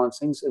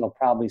rebalancings, it'll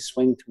probably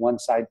swing to one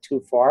side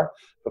too far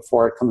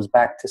before it comes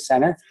back to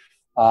center.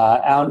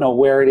 I don't know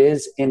where it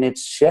is in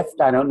its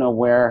shift. I don't know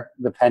where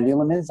the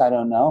pendulum is. I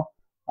don't know.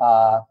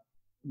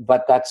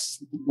 But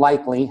that's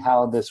likely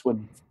how this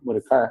would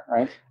occur,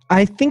 right?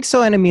 I think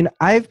so. And I mean,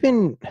 I've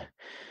been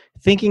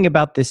thinking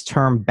about this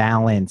term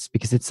balance,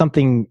 because it's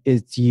something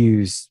it's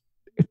used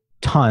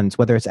tons,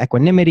 whether it's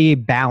equanimity,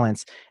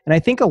 balance. And I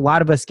think a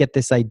lot of us get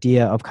this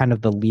idea of kind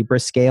of the Libra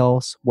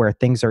scales where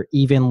things are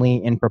evenly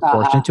in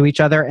proportion to each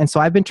other. And so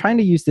I've been trying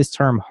to use this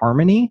term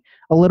harmony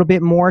a little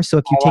bit more. So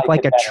if you take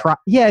like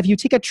if you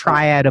take a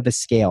triad of a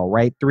scale,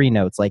 right? 3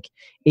 notes like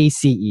A,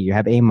 C, E, you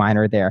have A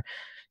minor there.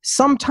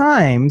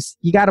 Sometimes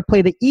you got to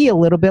play the E a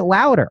little bit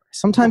louder.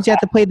 Sometimes you have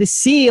to play the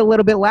C a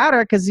little bit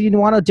louder because you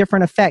want a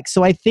different effect.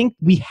 So I think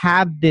we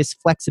have this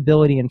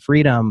flexibility and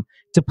freedom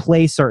to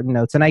play certain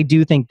notes. And I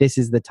do think this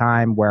is the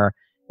time where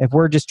if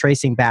we're just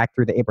tracing back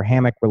through the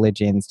Abrahamic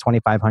religions,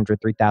 2,500,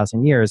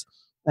 3,000 years,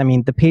 I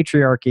mean, the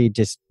patriarchy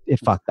it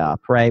fucked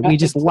up, right? We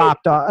just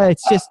lopped off.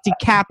 It's just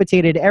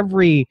decapitated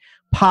every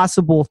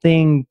possible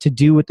thing to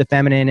do with the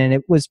feminine. And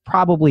it was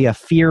probably a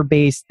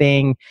fear-based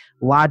thing.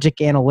 Logic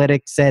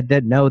analytics said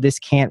that, no, this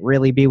can't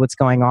really be what's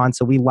going on.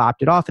 So we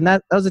lopped it off. And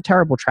that was a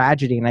terrible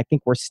tragedy. And I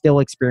think we're still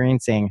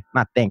experiencing,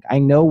 I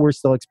know we're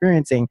still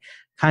experiencing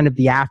kind of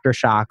the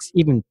aftershocks,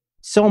 even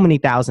so many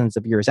thousands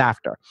of years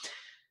after.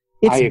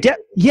 And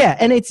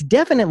it's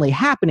definitely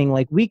happening.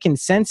 Like we can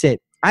sense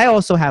it. I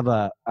also have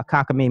a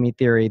cockamamie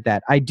theory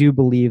that I do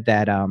believe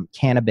that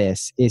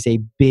cannabis is a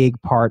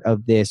big part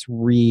of this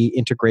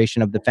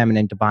reintegration of the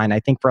feminine divine.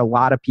 I think for a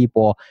lot of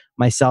people,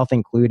 myself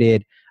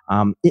included,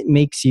 it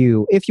makes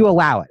you, if you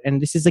allow it,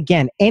 and this is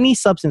again, any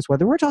substance,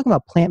 whether we're talking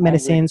about plant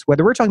medicines,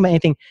 whether we're talking about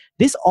anything,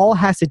 this all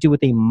has to do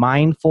with a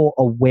mindful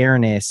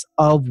awareness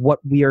of what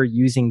we are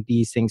using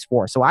these things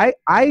for. So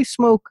I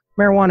smoke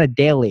marijuana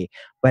daily,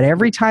 but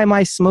every time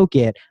I smoke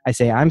it, I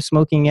say, I'm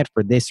smoking it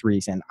for this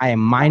reason. I am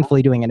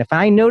mindfully doing it. If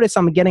I notice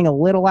I'm getting a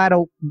little out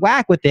of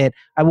whack with it,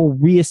 I will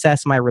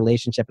reassess my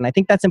relationship. And I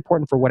think that's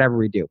important for whatever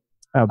we do.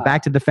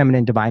 Back to the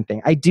feminine divine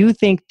thing. I do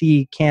think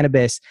the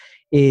cannabis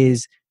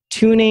is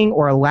tuning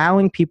or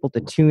allowing people to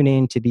tune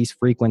into these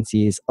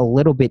frequencies a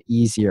little bit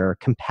easier.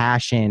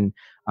 Compassion,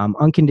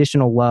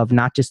 unconditional love,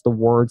 not just the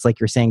words like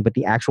you're saying, but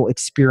the actual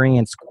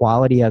experience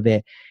quality of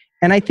it.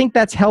 And I think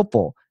that's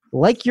helpful.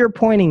 Like you're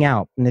pointing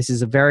out, and this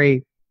is a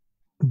very,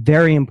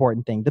 very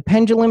important thing, the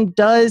pendulum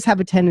does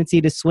have a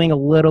tendency to swing a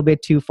little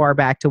bit too far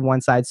back to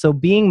one side. So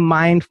being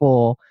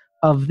mindful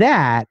of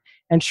that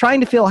and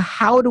trying to feel,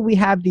 how do we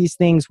have these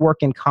things work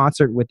in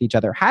concert with each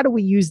other? How do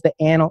we use the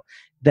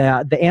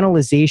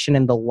analyzation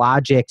and the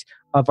logic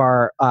of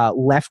our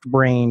left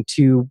brain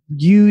to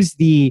use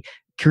the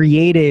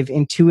creative,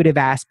 intuitive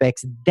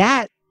aspects?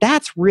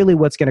 That's really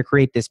what's going to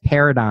create this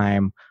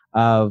paradigm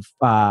of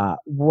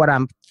what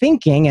I'm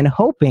thinking and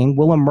hoping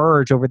will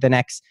emerge over the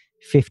next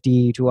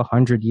 50 to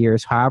 100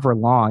 years, however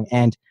long.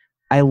 And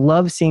I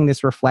love seeing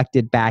this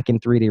reflected back in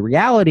 3D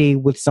reality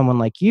with someone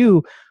like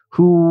you,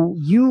 who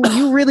you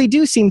really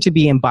do seem to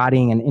be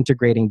embodying and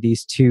integrating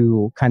these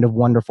two kind of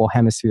wonderful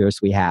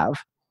hemispheres we have.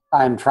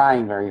 I'm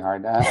trying very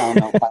hard. I don't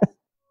know if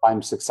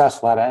I'm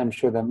successful at it. I'm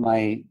sure that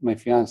my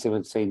fiance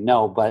would say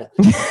no, but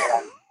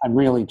I'm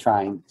really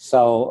trying.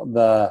 So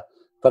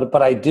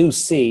But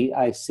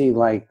I see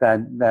like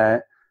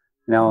that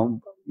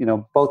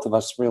both of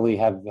us really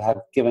have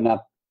given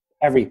up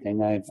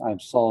everything.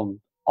 I've sold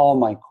all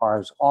my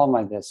cars, all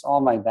my this,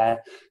 all my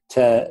that,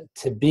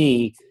 to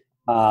be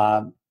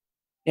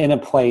in a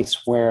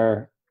place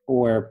where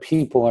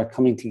people are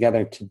coming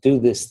together to do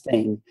this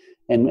thing.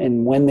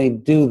 And when they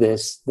do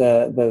this,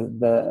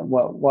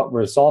 what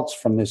results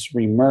from this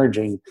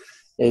remerging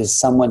is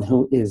someone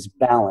who is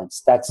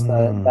balanced. That's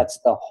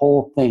the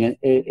whole thing.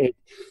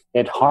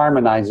 It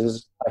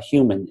harmonizes a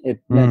human.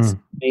 That's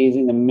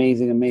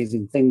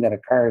amazing thing that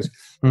occurs.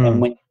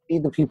 And when you see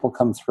the people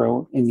come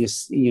through, and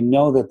you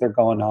know that they're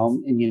going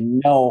home, and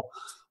you know,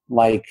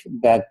 like,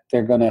 that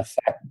they're going to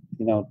affect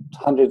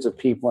hundreds of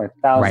people or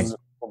thousands of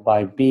people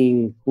by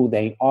being who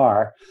they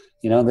are.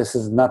 This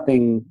is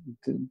nothing.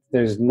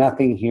 There's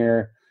nothing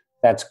here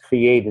that's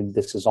created.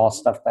 This is all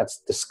stuff that's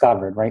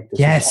discovered. Right?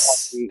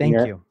 Yes.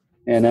 Thank you.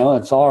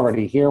 It's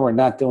already here. We're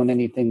not doing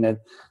anything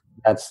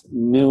that's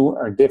new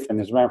or different.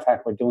 As a matter of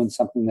fact, we're doing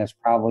something that's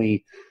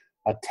probably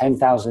a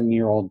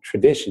 10,000-year-old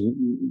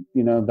tradition,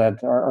 that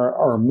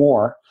or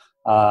more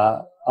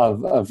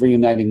of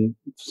reuniting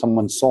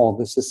someone's soul.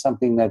 This is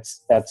something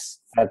that's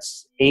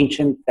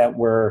ancient, that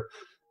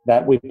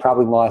we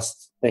probably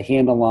lost the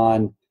handle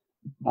on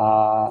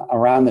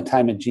around the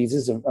time of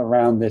Jesus,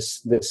 around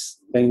this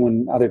thing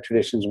when other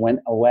traditions went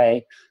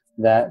away.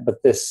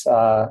 But this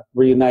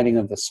reuniting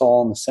of the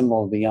soul and the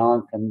symbol of the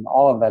Ankh and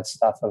all of that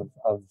stuff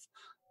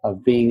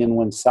of being in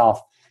oneself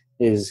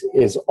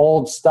is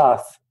old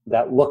stuff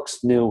that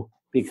looks new,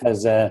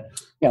 because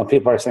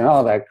people are saying,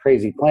 oh, that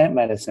crazy plant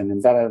medicine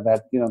and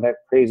that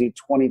crazy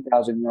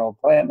 20,000-year-old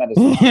plant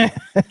medicine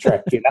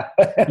trick,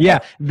 Yeah,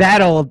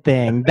 that old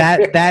thing,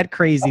 that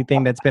crazy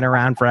thing that's been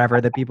around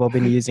forever that people have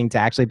been using to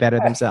actually better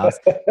themselves.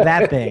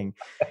 That thing.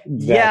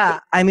 Exactly. Yeah,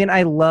 I mean,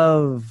 I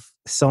love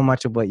so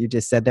much of what you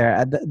just said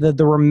there.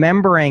 The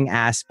remembering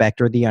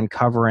aspect, or the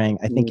uncovering,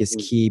 I think is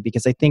key,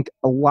 because I think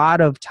a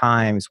lot of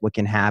times what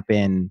can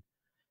happen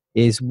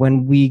is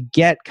when we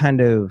get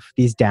kind of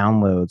these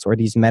downloads or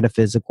these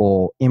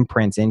metaphysical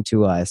imprints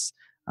into us,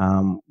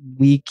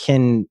 we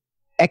can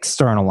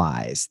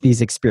externalize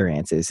these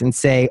experiences and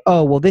say,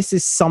 oh, well, this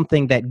is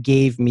something that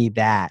gave me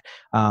that.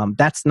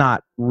 That's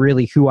not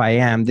really who I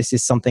am. This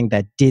is something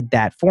that did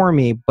that for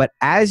me. But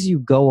as you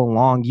go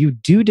along, you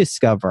do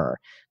discover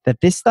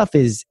that this stuff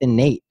is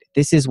innate.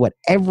 This is what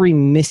every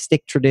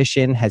mystic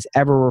tradition has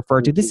ever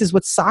referred to. This is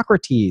what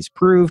Socrates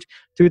proved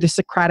through the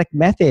Socratic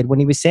method when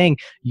he was saying,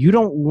 you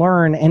don't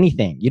learn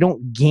anything. You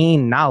don't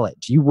gain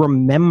knowledge. You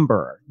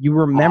remember.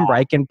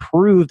 I can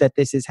prove that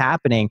this is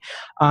happening.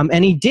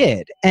 And he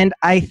did. And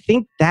I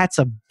think that's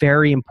a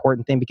very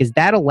important thing because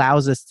that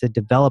allows us to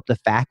develop the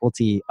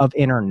faculty of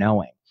inner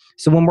knowing.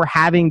 So when we're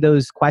having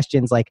those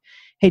questions like,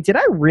 hey, did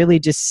I really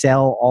just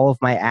sell all of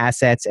my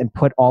assets and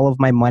put all of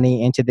my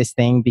money into this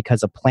thing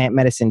because a plant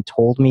medicine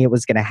told me it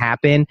was going to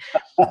happen?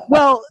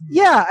 Well,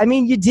 yeah, I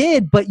mean, you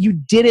did, but you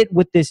did it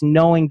with this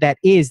knowing that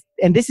is,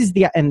 and this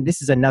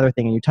is another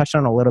thing, and you touched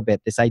on a little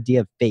bit, this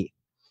idea of faith.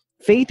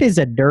 Faith is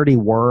a dirty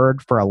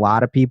word for a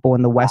lot of people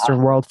in the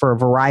Western world for a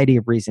variety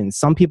of reasons.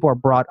 Some people are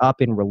brought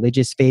up in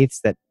religious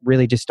faiths that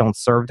really just don't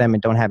serve them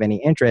and don't have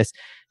any interest.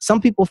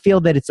 Some people feel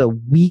that it's a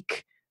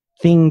weak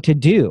thing to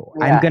do.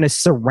 Yeah. I'm going to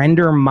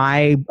surrender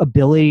my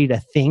ability to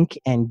think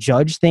and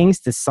judge things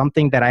to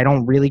something that I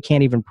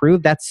can't even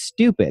prove. That's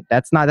stupid.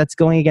 That's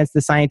going against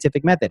the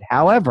scientific method.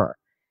 However,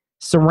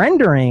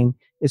 surrendering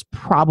is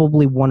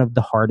probably one of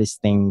the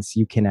hardest things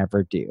you can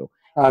ever do.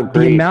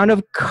 The amount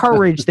of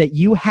courage that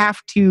you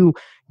have to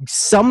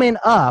summon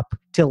up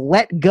to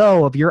let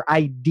go of your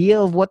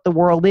idea of what the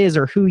world is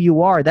or who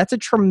you are, that's a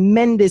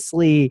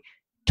tremendously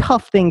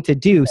tough thing to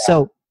do. Yeah.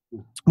 So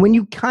when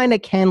you kind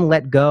of can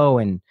let go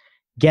and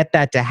get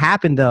that to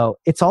happen, though,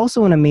 it's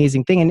also an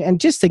amazing thing. And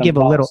just to give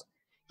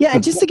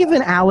just to give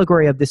an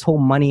allegory of this whole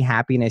money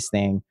happiness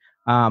thing,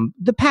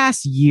 the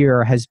past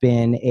year has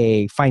been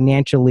a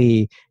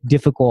financially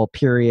difficult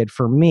period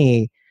for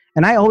me.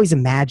 And I always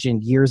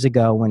imagined years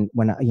ago when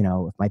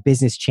if my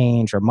business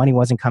changed or money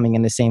wasn't coming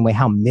in the same way,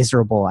 how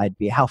miserable I'd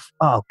be.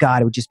 Oh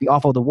God, it would just be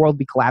awful. The world would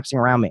be collapsing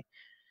around me.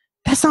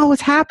 That's not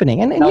what's happening.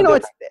 And no,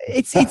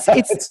 it's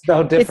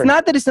no different. It's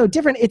not that it's no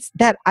different. It's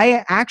that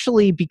I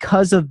actually,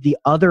 because of the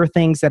other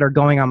things that are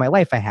going on in my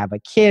life, I have a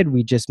kid.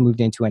 We just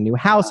moved into a new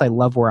house. I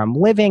love where I'm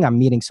living. I'm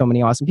meeting so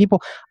many awesome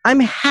people. I'm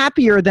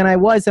happier than I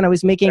was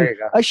making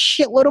a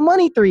shitload of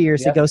money 3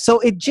 years ago. So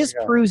it just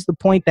proves the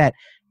point that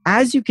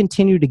as you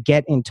continue to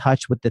get in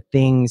touch with the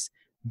things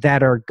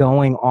that are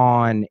going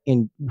on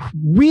in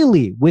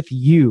really with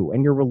you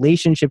and your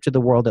relationship to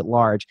the world at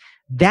large,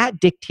 that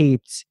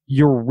dictates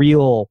your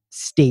real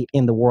state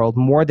in the world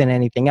more than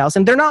anything else.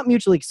 And they're not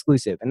mutually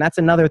exclusive. And that's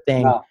another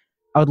thing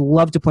I would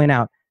love to point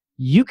out.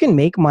 You can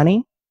make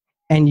money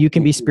and you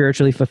can be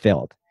spiritually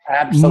fulfilled.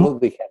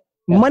 Absolutely.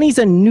 Money's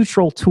a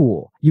neutral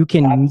tool. You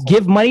can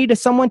give money to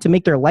someone to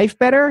make their life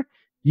better.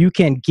 You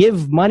can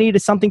give money to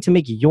something to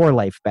make your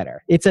life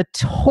better. It's a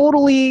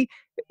totally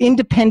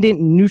independent,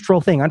 neutral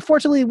thing.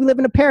 Unfortunately, we live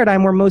in a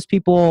paradigm where most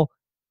people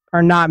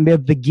are not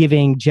of the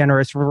giving,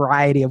 generous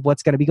variety of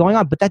what's going to be going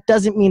on, but that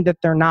doesn't mean that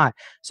they're not.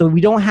 So we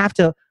don't have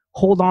to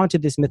hold on to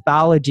this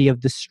mythology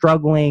of the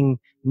struggling,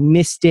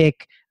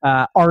 mystic,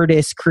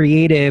 artist,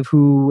 creative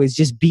who is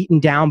just beaten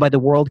down by the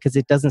world because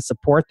it doesn't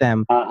support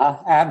them.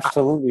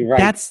 Absolutely right.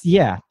 That's,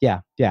 yeah.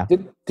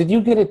 Did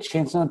you get a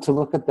chance to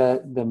look at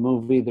the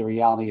movie, The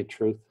Reality of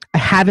Truth? I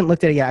haven't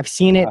looked at it yet. I've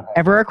seen it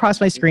ever across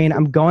my screen.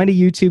 I'm going to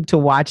YouTube to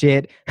watch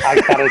it. I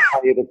gotta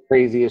tell you the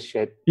craziest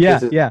shit.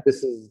 This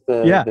is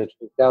the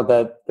truth. Now,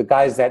 the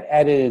guys that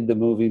edited the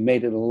movie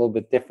made it a little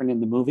bit different in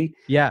the movie.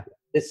 Yeah.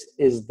 This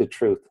is the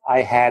truth.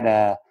 I had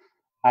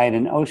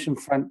an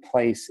oceanfront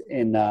place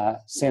in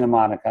Santa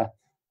Monica,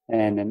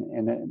 and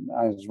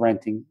I was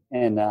renting,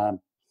 and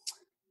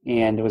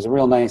it was a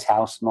real nice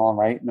house and all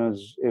right, and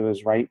it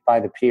was right by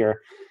the pier.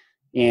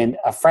 And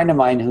a friend of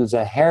mine who's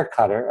a hair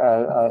cutter,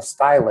 a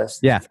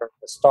stylist for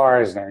the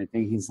stars and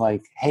everything, he's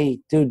like,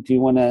 "Hey, dude, do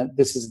you want to?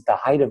 This is the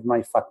height of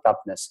my fucked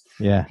upness.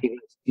 Yeah. He goes,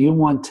 Do you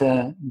want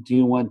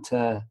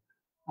to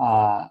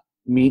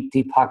meet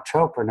Deepak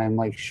Chopra?" And I'm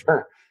like,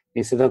 "Sure."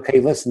 He said,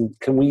 "Okay, listen,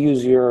 can we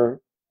use your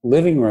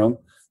living room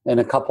in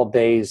a couple of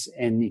days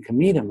and you can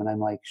meet him?" And I'm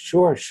like,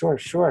 sure.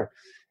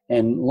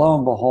 And lo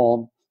and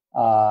behold,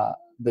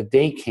 the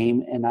day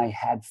came and I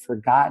had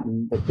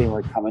forgotten that they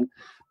were coming.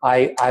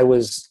 I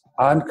was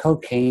on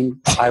cocaine.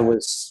 I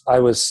was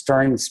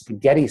stirring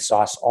spaghetti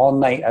sauce all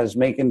night. I was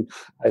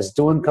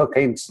doing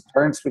cocaine,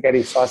 stirring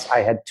spaghetti sauce. I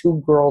had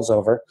 2 girls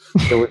over.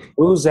 There was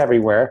booze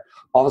everywhere.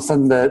 All of a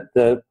sudden,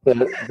 the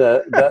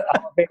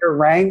elevator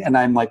rang, and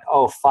I'm like,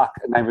 "Oh fuck!"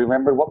 And I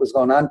remembered what was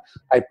going on.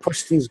 I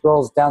pushed these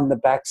girls down the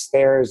back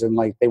stairs, and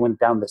they went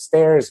down the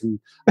stairs,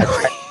 and I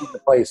tried to keep the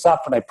place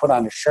up, and I put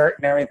on a shirt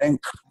and everything.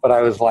 But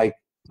I was like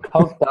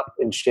coked up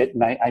and shit.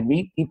 And I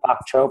meet Deepak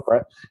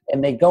Chopra,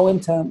 and they go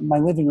into my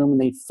living room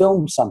and they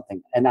film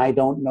something, and I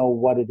don't know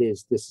what it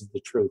is. This is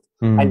the truth.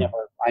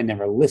 I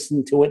never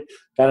listened to it.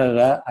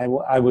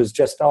 I was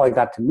just, I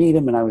got to meet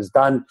him, and I was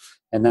done.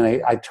 And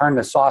then I turned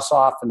the sauce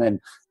off, and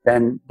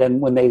then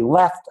when they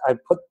left, I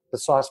put the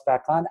sauce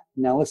back on.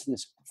 Now listen,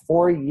 this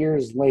 4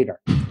 years later,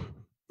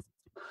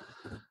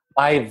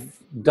 I've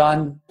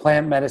done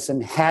plant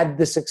medicine, had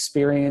this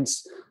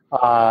experience,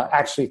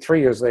 actually 3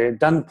 years later,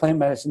 done plant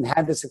medicine,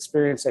 had this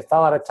experience. I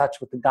fell out of touch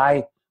with the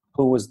guy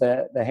who was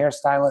the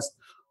hairstylist.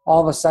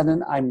 All of a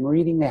sudden, I'm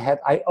reading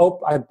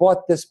I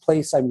bought this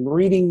place. I'm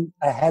reading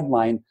a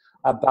headline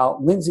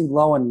about Lindsay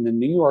Lohan in the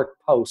New York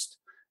Post,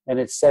 and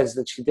it says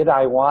that she did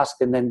ayahuasca.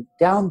 And then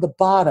down the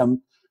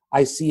bottom,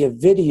 I see a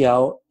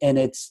video, and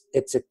it's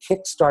a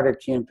Kickstarter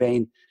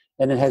campaign,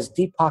 and it has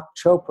Deepak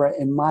Chopra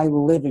in my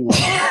living room.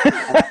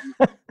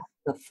 What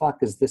the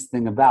fuck is this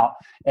thing about?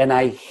 And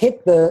I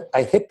hit the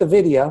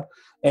video,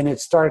 and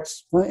it's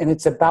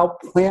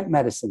about plant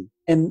medicine.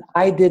 And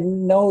I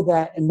didn't know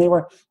that. And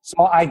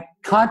so I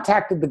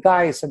contacted the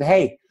guy. I said,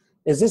 hey,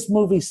 is this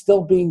movie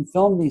still being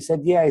filmed? And he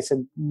said, yeah. I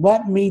said,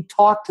 let me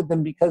talk to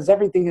them because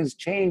everything has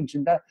changed.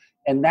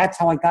 And that's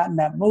how I got in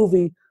that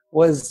movie.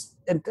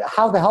 And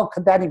how the hell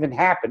could that even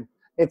happen?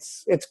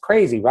 It's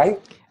crazy, right?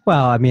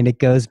 Well, I mean, it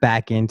goes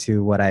back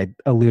into what I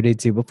alluded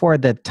to before,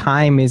 that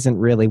time isn't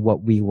really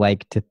what we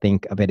like to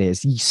think of it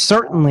as.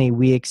 Certainly,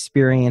 we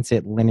experience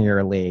it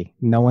linearly.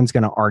 No one's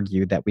going to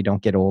argue that we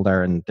don't get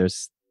older and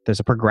there's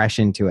a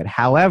progression to it.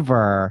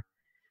 However,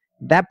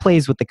 that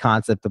plays with the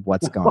concept of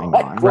what's going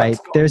on, right?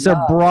 There's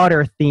a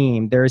broader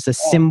theme. There's a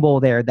symbol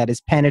there that is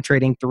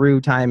penetrating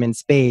through time and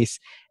space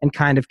and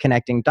kind of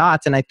connecting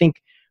dots. And I think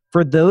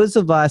for those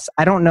of us,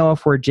 I don't know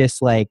if we're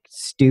just like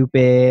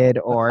stupid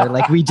or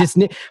like we just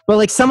need, but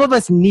like some of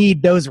us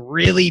need those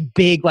really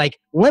big, like,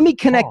 let me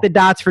connect the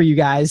dots for you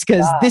guys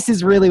because this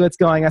is really what's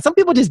going on. Some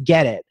people just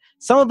get it.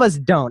 Some of us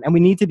don't. And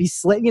we need to be,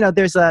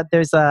 there's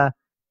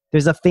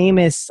a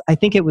famous, I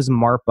think it was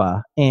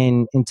Marpa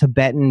in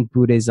Tibetan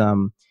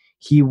Buddhism.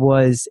 He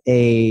was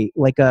a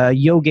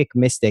yogic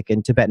mystic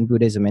in Tibetan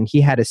Buddhism. And he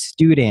had a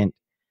student,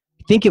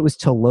 I think it was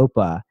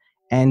Talopa.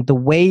 And the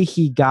way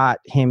he got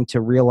him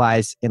to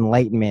realize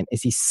enlightenment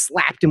is he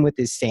slapped him with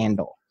his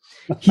sandal.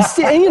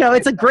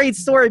 It's a great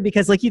story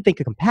because like you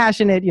think of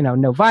compassionate,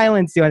 no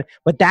violence,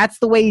 but that's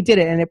the way he did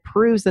it. And it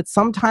proves that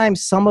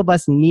sometimes some of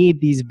us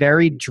need these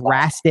very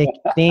drastic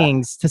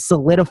things to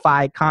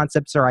solidify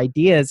concepts or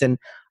ideas. And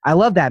I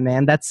love that,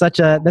 man. That's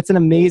an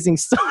amazing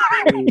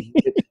story.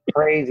 It's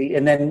crazy.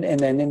 And then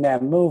in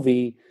that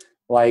movie,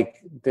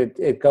 like that,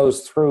 it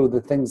goes through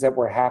the things that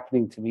were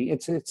happening to me.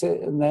 It's a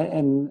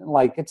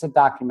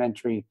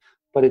documentary,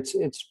 but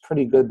it's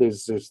pretty good.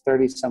 There's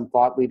 30 some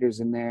thought leaders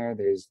in there.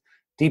 There's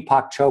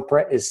Deepak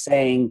Chopra is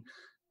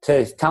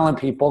telling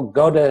people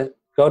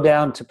go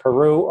down to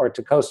Peru or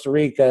to Costa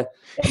Rica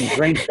and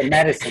drink the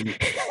medicine.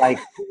 Like,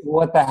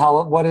 what the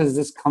hell? What is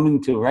this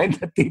coming to? Right?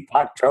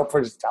 Deepak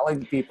Chopra is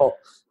telling people,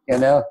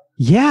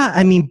 Yeah,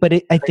 I mean,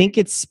 but I think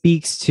it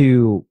speaks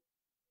to,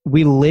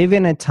 we live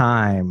in a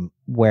time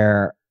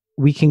where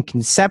we can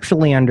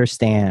conceptually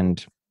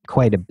understand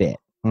quite a bit.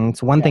 And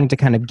it's one thing to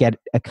kind of get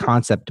a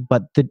concept,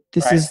 but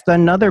this is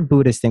another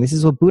Buddhist thing. This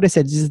is what Buddha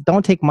said. Just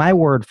don't take my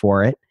word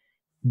for it.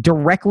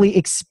 Directly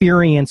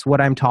experience what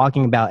I'm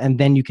talking about, and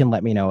then you can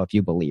let me know if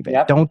you believe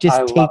it. Don't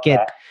just take it.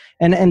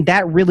 And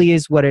that really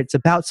is what it's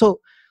about. So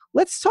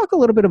let's talk a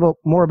little bit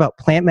more about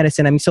plant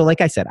medicine. I mean, so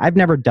like I said, I've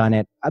never done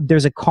it.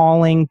 There's a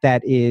calling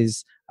that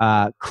is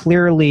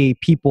clearly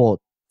people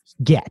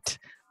get.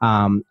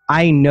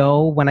 I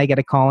know when I get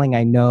a calling,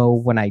 I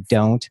know when I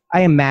don't.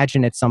 I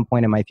imagine at some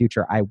point in my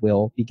future, I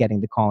will be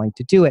getting the calling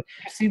to do it.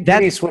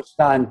 That's switched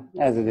on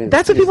as it is.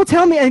 That's what people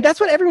tell me. And that's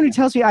what everyone who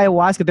tells me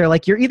ayahuasca, they're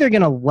like, you're either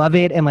going to love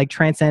it and like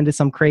transcend to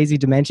some crazy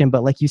dimension,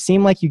 but like, you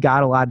seem like you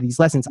got a lot of these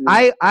lessons.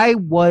 I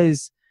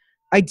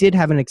did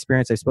have an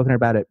experience. I've spoken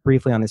about it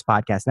briefly on this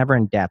podcast, never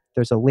in depth.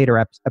 There's a later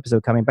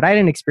episode coming, but I had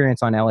an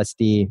experience on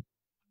LSD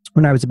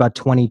when I was about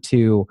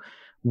 22,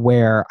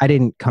 where I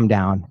didn't come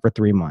down for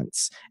 3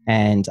 months.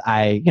 And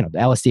the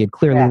LSD had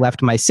clearly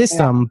left my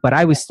system, but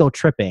I was still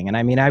tripping. And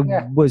I mean, I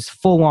was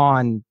full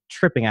on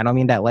tripping. I don't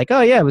mean that like,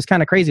 oh yeah, it was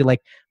kind of crazy.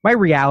 Like my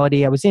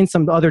reality, I was in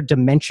some other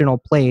dimensional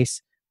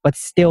place, but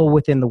still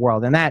within the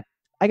world. And that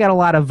I got a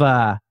lot of,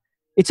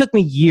 it took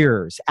me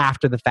years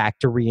after the fact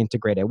to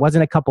reintegrate it. It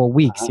wasn't a couple of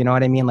weeks. You know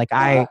what I mean? Like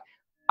I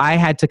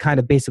had to kind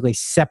of basically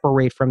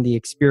separate from the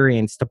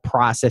experience to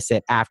process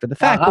it after the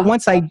fact. But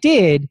once I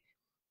did,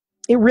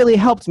 it really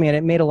helped me and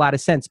it made a lot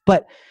of sense.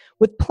 But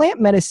with plant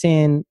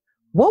medicine,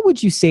 what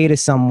would you say to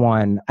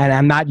someone, and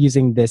I'm not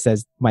using this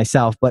as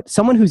myself, but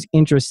someone who's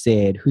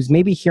interested, who's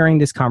maybe hearing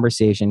this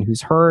conversation,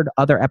 who's heard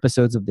other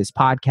episodes of this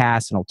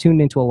podcast and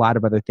tuned into a lot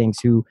of other things,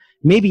 who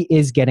maybe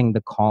is getting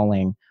the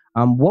calling,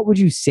 what would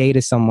you say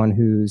to someone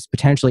who's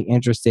potentially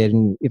interested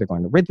in either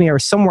going to Rhythmia or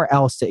somewhere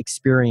else to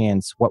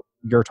experience what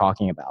you're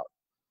talking about?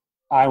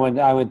 I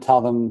would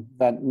tell them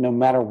that no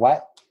matter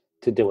what,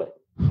 to do it.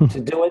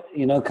 To do it,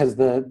 because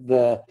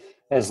the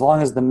as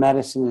long as the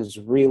medicine is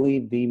really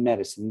the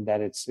medicine, that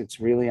it's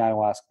really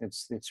ayahuasca,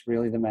 it's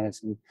really the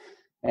medicine,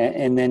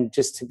 and then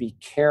just to be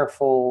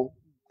careful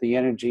the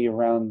energy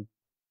around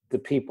the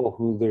people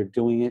who they're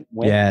doing it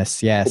with. Yes.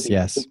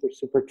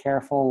 Super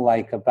careful,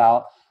 like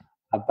about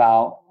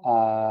the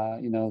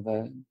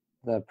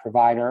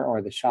provider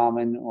or the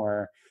shaman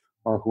or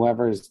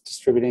whoever is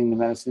distributing the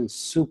medicine. It's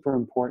super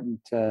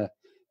important to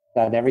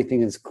that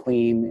everything is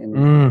clean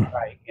and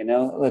right. You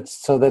know,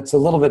 that's a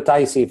little bit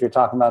dicey if you're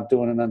talking about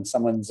doing it on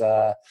someone's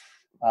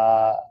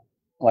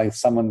like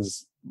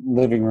someone's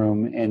living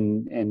room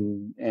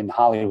in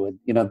Hollywood.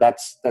 You know,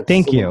 that's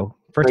Thank you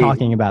for crazy,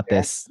 talking about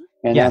this.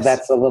 You know,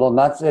 that's a little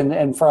nuts.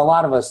 And for a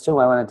lot of us too,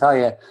 I want to tell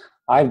you,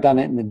 I've done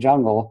it in the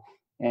jungle,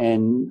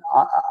 and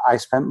I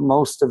spent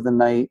most of the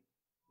night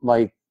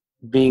like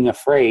being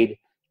afraid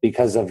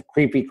because of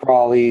creepy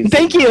crawlies.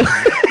 Thank you.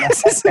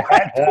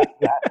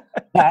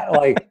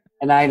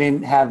 And I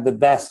didn't have the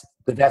best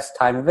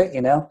time of it,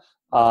 you know?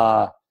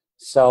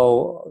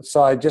 So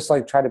I just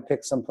like try to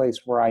pick some place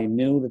where I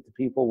knew that the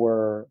people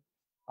were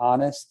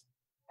honest,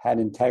 had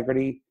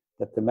integrity,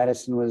 that the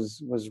medicine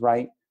was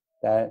right,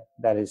 that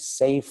is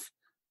safe.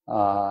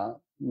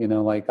 You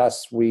know, like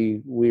us,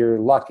 we're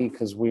lucky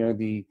because we're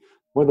the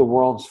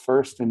world's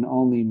first and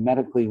only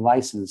medically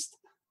licensed,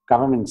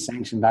 government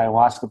sanctioned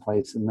ayahuasca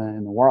place in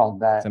the world.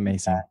 That's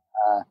amazing.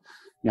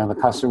 You know, the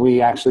customer,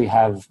 we actually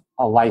have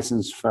a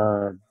license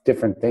for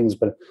different things,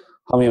 but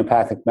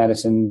homeopathic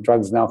medicine,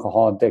 drugs and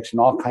alcohol addiction,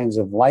 all kinds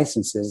of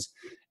licenses.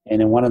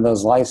 And in one of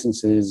those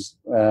licenses,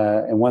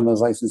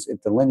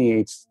 it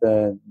delineates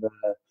the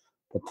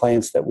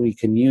plants that we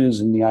can use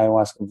in the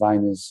ayahuasca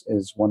vine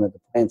is one of the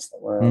plants that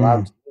we're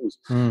allowed to use.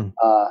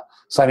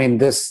 So I mean,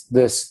 this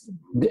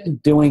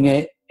doing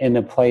it in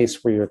a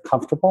place where you're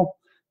comfortable,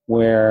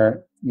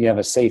 where you have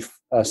a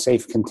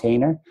safe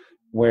container,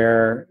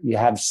 where you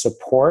have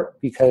support,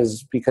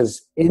 because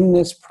in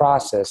this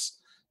process,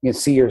 you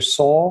see, your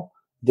soul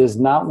does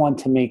not want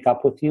to make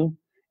up with you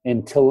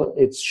until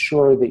it's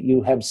sure that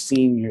you have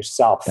seen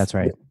yourself. That's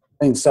right.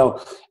 And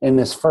so in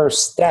this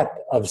first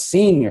step of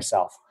seeing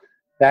yourself,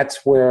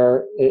 that's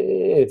where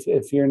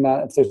if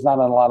there's not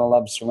a lot of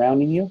love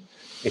surrounding you,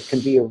 it can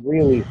be a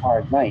really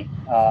hard night.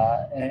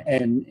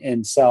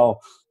 And so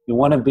you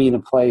want to be in a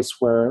place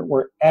where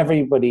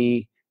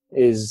everybody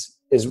is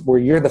where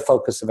you're the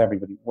focus of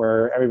everybody,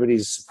 where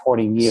everybody's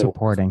supporting you.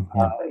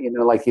 You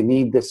know, like you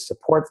need this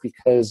support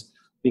because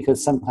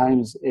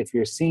sometimes if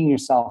you're seeing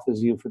yourself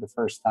as you for the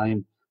first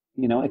time,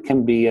 you know, it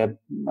can be an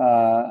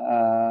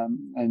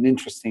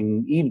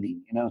interesting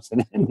evening. You know, it's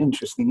an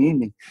interesting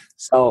evening.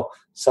 So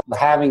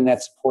having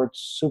that support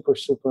super,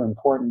 super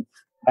important.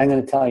 I'm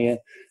going to tell you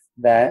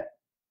that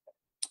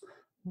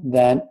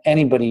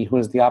anybody who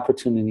has the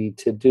opportunity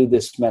to do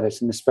this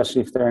medicine,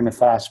 especially if they're in a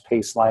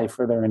fast-paced life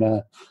or they're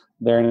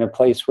in a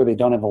place where they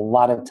don't have a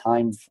lot of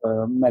time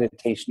for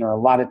meditation or a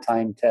lot of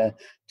time to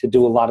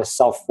do a lot of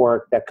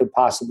self-work that could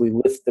possibly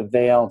lift the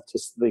veil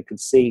just so they could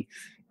see.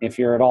 If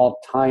you're at all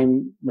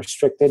time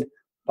restricted,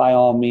 by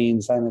all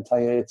means, I'm going to tell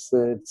you, it's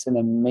an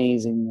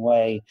amazing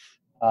way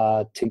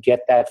to get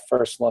that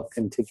first look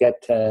and to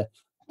get to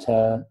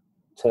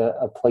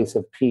a place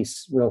of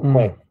peace real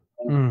quick.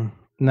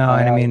 No,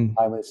 and I mean,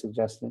 highly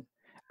suggest it.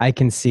 I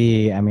can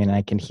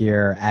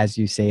hear as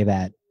you say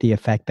that the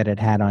effect that it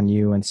had on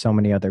you and so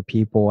many other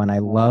people. And I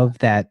love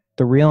that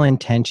the real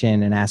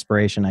intention and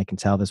aspiration, I can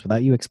tell this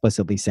without you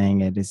explicitly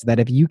saying it, is that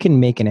if you can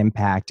make an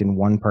impact in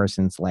one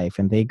person's life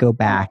and they go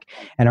back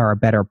and are a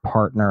better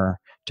partner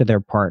to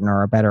their partner,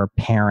 or a better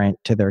parent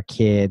to their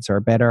kids, or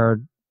better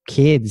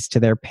kids to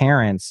their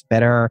parents,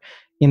 better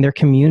in their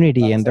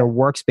community and their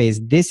workspace.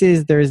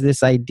 There's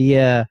this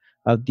idea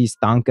of these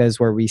tankas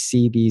where we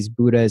see these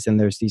Buddhas and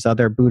there's these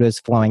other Buddhas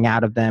flowing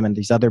out of them and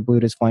these other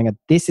Buddhas flowing out.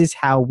 This is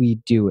how we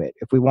do it.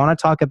 If we want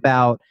to talk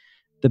about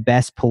the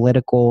best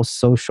political,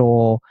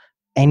 social,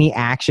 any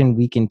action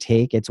we can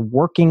take, it's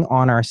working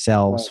on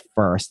ourselves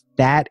first.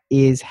 That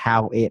is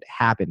how it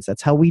happens.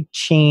 That's how we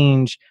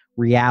change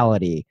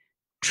reality,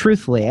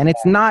 truthfully. And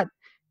it's not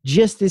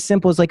just as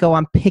simple as like, oh,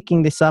 I'm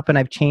picking this up and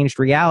I've changed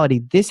reality.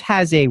 This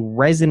has a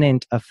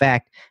resonant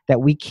effect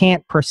that we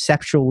can't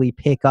perceptually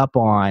pick up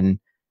on,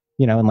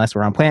 you know, unless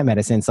we're on plant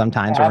medicine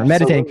sometimes or we're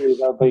meditating.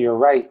 But you're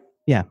right.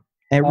 Yeah.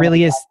 It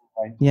really is.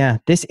 Yeah.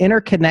 This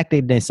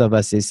interconnectedness of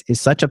us is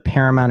such a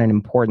paramount and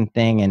important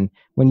thing. And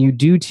when you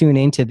do tune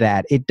into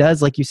that, it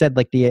does, like you said,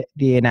 like the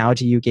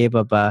analogy you gave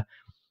of, you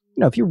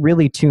know, if you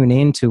really tune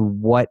into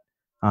what,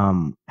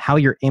 how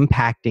you're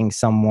impacting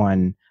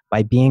someone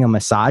by being a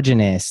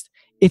misogynist,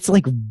 it's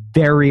like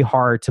very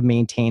hard to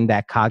maintain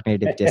that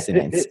cognitive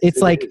dissonance. It's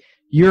like,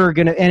 you're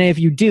going to, and if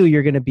you do,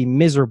 you're going to be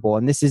miserable.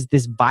 And this is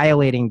this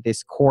violating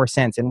this core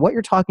sense. And what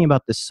you're talking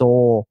about, the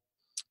soul,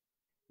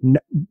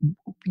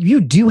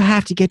 you do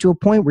have to get to a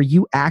point where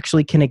you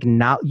actually can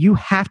acknowledge, you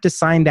have to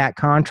sign that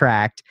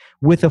contract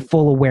with a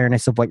full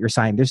awareness of what you're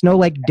signing. There's no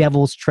like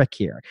devil's trick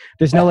here.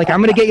 There's no like, I'm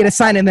going to get you to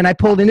sign it, and then I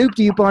pulled an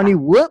oop-de-oop on you.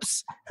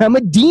 Whoops, I'm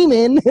a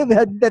demon.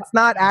 That's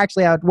not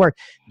actually how it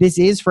works. This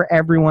is for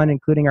everyone,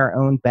 including our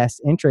own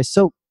best interests.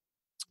 So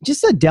just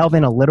to delve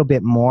in a little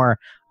bit more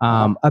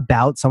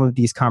about some of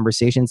these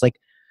conversations, like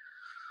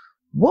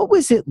what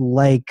was it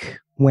like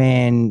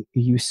when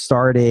you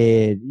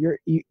started?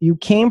 You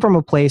came from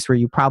a place where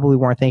you probably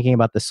weren't thinking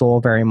about the soul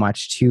very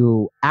much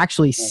to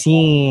actually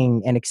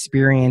seeing and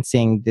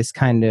experiencing this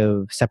kind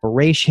of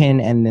separation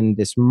and then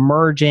this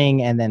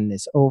merging and then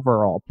this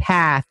overall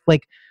path.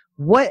 Like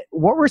what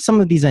were some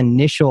of these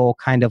initial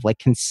kind of like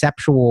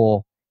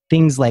conceptual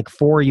things like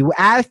for you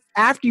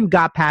after you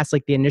got past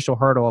like the initial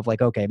hurdle of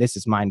like, okay, this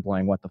is mind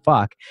blowing, what the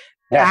fuck?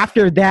 Yeah.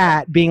 After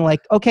that, being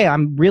like, okay,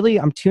 I'm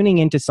tuning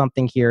into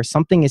something here.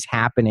 Something is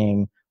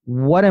happening.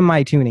 What am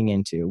I tuning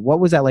into? What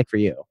was that like for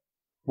you?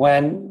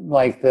 When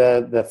like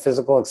the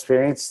physical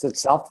experience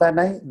itself that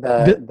night,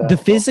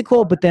 the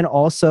physical, but then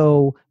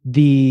also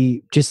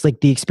the just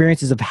like the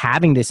experiences of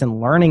having this and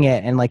learning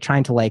it and like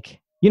trying to like,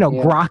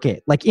 grok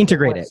it, like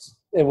integrate it.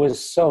 It was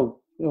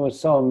so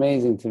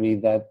amazing to me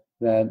that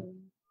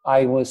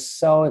I was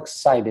so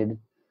excited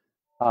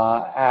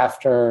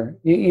after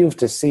you have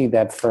to see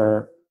that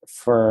for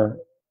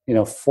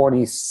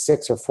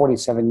 46 or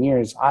 47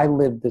 years, I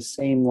lived the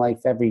same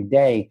life every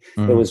day.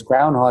 It was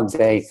Groundhog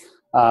Day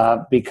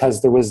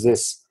because there was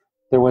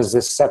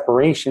this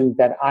separation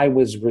that I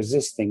was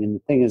resisting. And the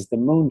thing is, the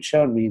moon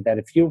showed me that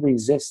if you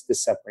resist the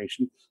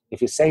separation,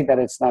 if you say that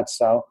it's not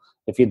so,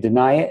 if you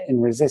deny it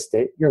and resist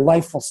it, your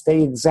life will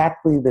stay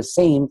exactly the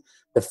same.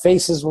 The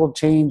faces will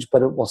change,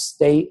 but it will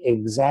stay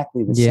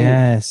exactly the same.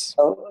 Yes.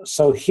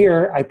 So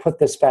here I put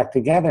this back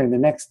together, and the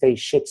next day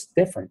shit's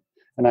different.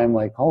 And I'm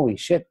like, holy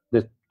shit,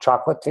 the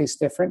chocolate tastes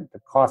different. The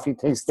coffee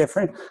tastes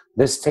different.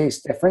 This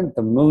tastes different.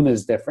 The moon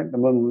is different. The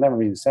moon will never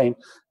be the same.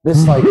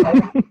 This like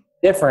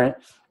different.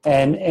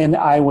 And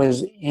I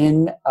was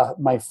in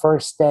my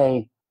first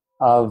day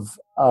of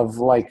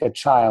like a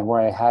child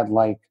where I had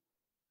like,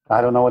 I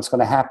don't know what's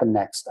going to happen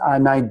next.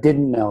 And I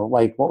didn't know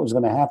like what was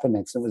going to happen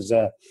next.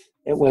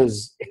 It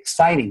was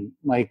exciting,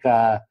 like,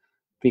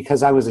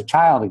 because I was a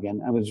child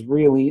again. I was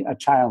really a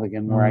child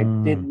again, where I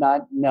did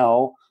not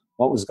know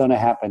what was going to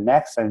happen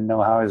next. I didn't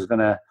know how I was going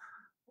to,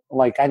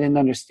 like, I didn't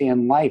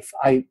understand life.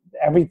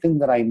 Everything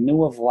that I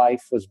knew of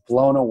life was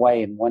blown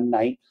away in one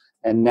night.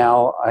 And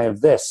now I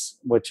have this,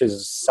 which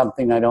is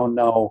something I don't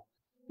know.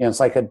 It's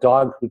like a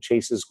dog who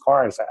chases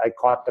cars. I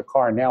caught the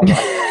car. Now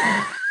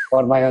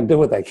what am I going to do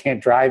with it? I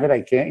can't drive it.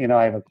 I can't,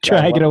 I have a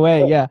drag it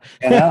away. Yeah.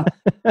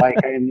 Like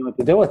I didn't know what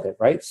to do with it.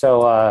 Right.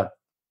 So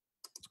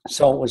it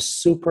was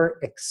super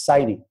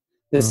exciting.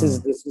 This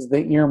is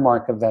the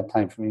earmark of that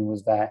time for me,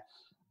 was that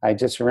I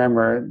just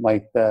remember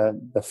like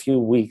the few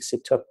weeks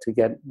it took to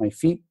get my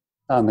feet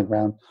on the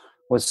ground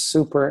was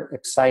super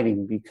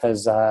exciting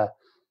because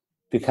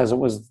it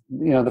was,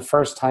 the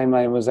first time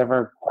I was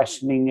ever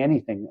questioning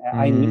anything.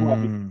 I knew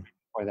everything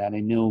before that.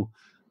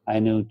 I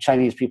knew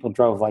Chinese people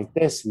drove like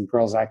this and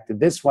girls acted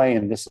this way,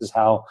 and this is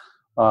how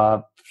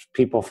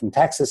people from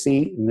Texas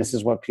eat, and this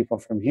is what people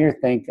from here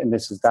think, and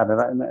this is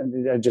da-da-da.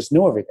 And I just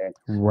knew everything.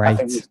 Right.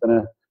 Nothing was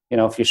going to,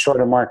 if you short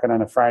a market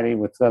on a Friday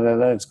with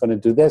da-da-da, it's going to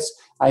do this.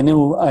 I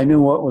knew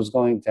what was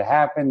going to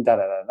happen,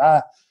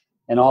 da-da-da-da,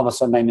 and all of a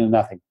sudden I knew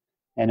nothing.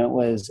 And it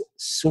was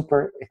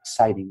super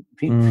exciting.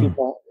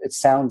 People, it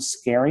sounds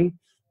scary,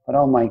 but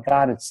oh my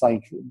God, it's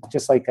like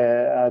just like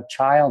a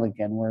child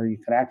again, where you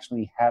could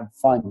actually have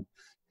fun.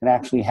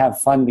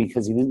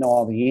 Because you didn't know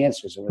all the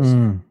answers. It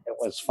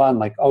was fun.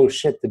 Like, oh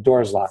shit, the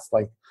door's locked.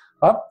 Like,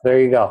 oh, there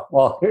you go.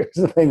 Well, here's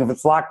the thing: if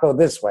it's locked, go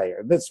this way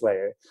or this way.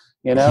 Or,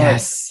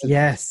 Yes.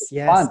 It's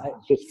fun.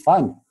 It's just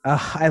fun.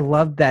 I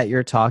love that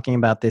you're talking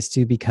about this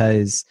too,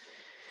 because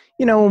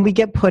when we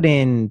get put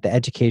in the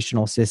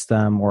educational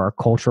system or a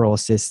cultural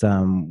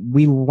system,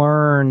 we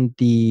learn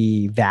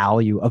the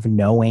value of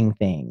knowing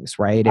things,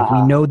 right? If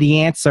we know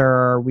the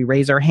answer, we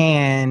raise our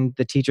hand,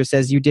 the teacher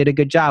says you did a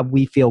good job,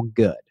 we feel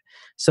good.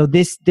 So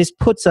this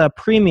puts a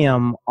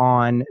premium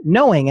on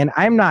knowing, and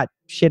I'm not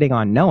shitting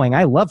on knowing.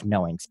 I love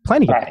knowing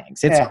plenty of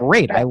things. It's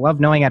great. I love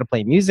knowing how to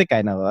play music.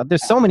 I know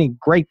there's so many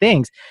great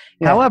things.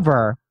 Yeah.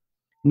 However,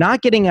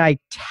 not getting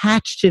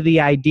attached to the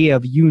idea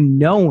of you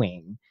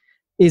knowing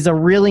is a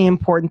really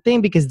important thing,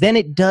 because then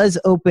it does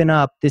open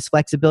up this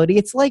flexibility.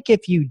 It's like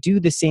if you do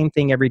the same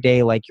thing every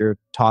day like you're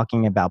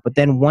talking about, but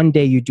then one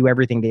day you do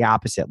everything the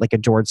opposite, like a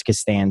George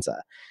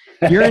Costanza.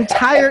 Your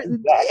entire,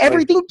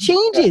 everything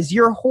changes.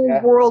 Your whole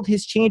world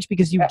has changed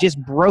because you've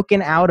just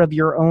broken out of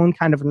your own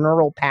kind of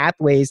neural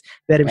pathways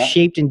that have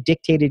shaped and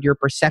dictated your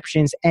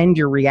perceptions and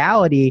your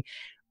reality.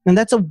 And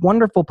that's a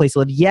wonderful place to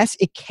live. Yes,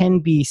 it can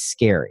be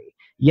scary.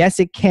 Yes,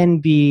 it can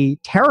be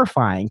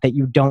terrifying that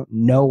you don't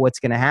know what's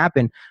going to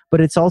happen,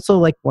 but it's also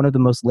like one of the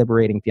most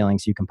liberating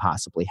feelings you can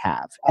possibly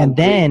have. And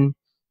then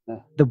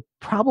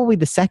probably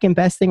the second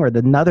best thing, or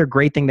another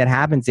great thing that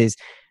happens, is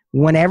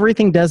when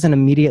everything doesn't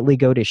immediately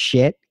go to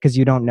shit because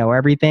you don't know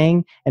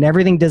everything, and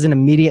everything doesn't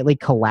immediately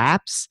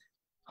collapse.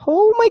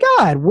 Oh my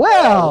God.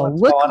 Well,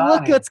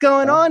 look what's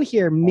going on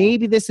here.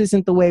 Maybe this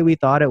isn't the way we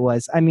thought it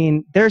was. I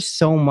mean, there's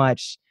so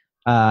much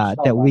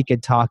that we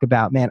could talk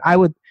about, man.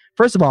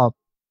 First of all,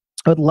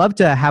 I would love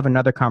to have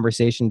another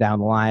conversation down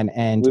the line.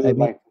 And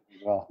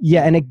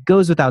yeah, and it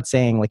goes without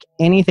saying, like,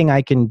 anything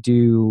I can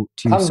do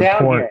to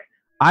support.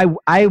 I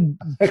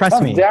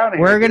trust me,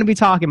 we're going to be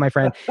talking, my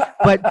friend,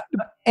 but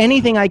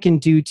anything I can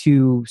do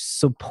to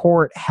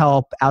support,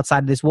 help outside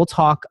of this, we'll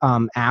talk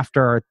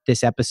after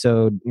this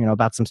episode,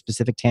 about some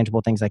specific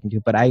tangible things I can do.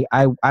 But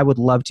I would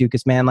love to,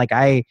 because man, like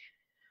I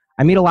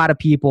meet a lot of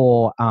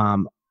people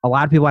a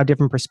lot of people have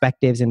different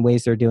perspectives and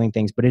ways they're doing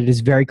things, but it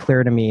is very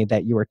clear to me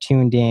that you are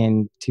tuned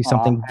in to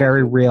something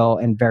very real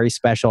and very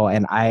special.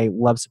 And I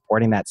love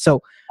supporting that.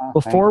 So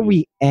before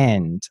we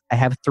end, I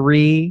have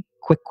 3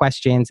 quick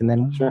questions and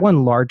then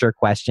one larger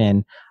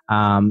question.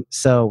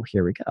 So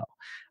here we go.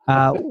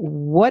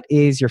 What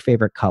is your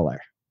favorite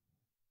color?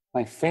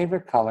 My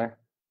favorite color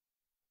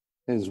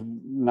is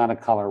not a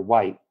color,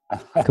 white.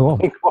 Cool.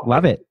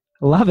 Love it.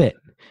 Love it.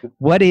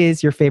 What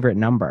is your favorite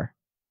number?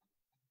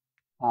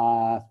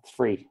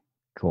 3.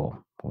 Cool.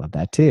 Love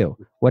that too.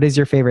 What is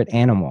your favorite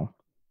animal?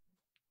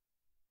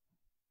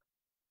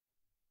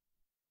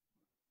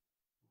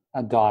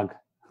 A dog.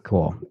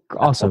 Cool.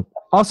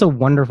 Also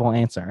wonderful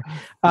answer.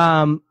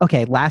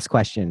 Okay, last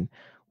question.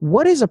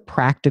 What is a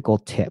practical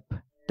tip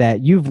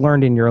that you've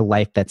learned in your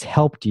life that's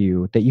helped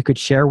you that you could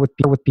share with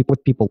people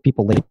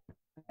like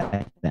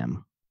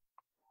them?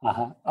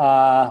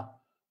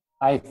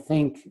 I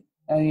think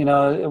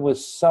it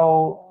was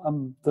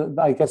so.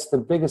 I guess the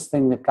biggest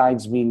thing that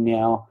guides me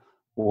now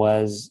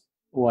was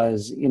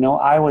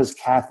I was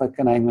Catholic,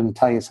 and I'm going to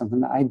tell you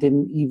something. I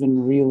didn't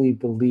even really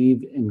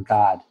believe in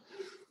God.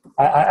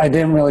 I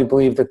didn't really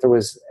believe that there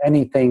was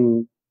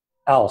anything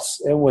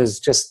else. It was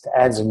just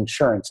as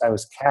insurance. I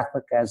was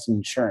Catholic as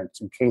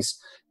insurance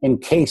in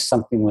case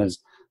something was.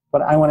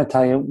 But I want to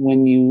tell you,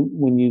 when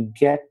you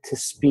get to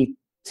speak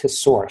to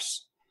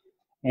Source,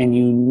 and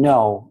you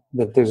know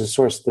that there's a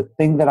source, the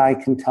thing that I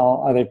can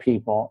tell other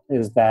people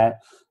is that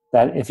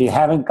if you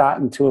haven't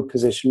gotten to a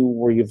position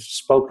where you've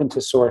spoken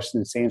to Source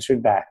and it's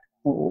answered back,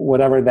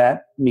 whatever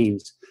that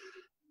means,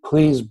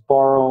 please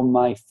borrow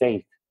my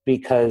faith,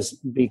 because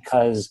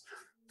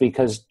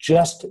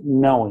just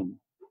knowing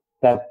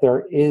that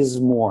there is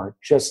more,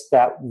 just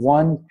that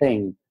one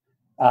thing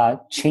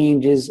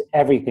changes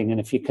everything. And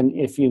if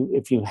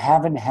you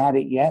haven't had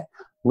it yet,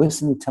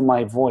 listen to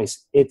my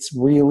voice. It's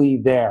really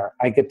there.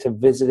 I get to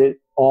visit it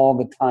all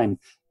the time.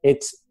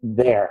 It's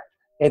there.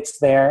 It's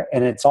there,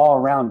 and it's all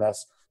around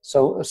us.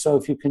 So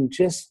if you can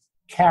just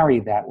carry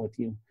that with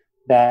you,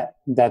 that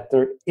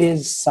there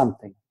is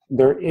something.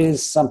 There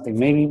is something.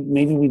 Maybe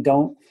we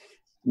don't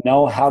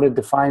know how to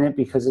define it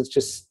because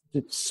it's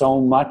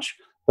so much,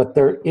 but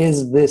there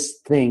is this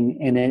thing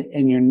in it,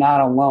 and you're not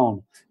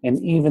alone.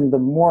 And even the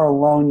more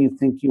alone you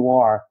think you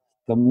are,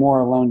 the more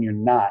alone you're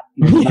not.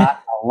 You're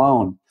not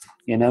alone.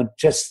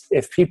 Just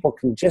if people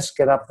can just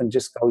get up and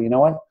just go, you know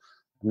what?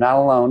 I'm not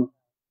alone.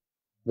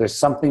 There's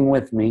something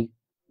with me.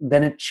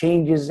 Then it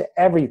changes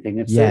everything.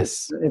 It's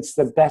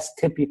the best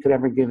tip you could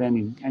ever give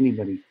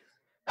anybody.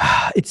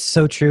 It's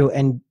so true.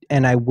 And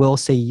I will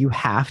say you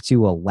have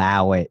to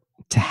allow it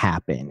to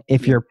happen.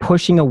 If you're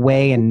pushing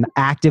away and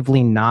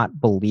actively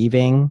not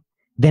believing,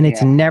 then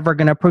it's never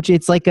going to approach you.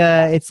 It's like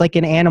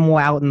an animal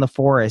out in the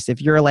forest.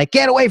 If you're like,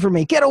 get away from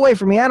me, I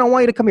don't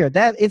want you to come here.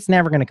 It's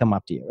never going to come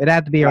up to you. It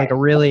had to be like a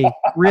really,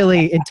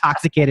 really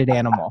intoxicated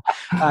animal.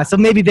 So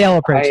maybe they'll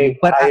approach you.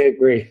 But I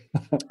agree.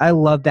 I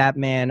love that,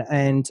 man.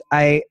 And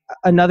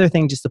another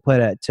thing, just to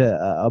put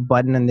a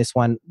button in this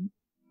one,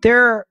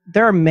 there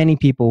are many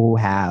people who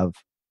have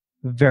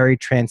very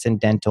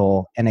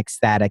transcendental and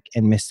ecstatic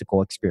and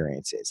mystical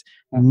experiences.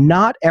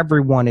 Not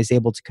everyone is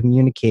able to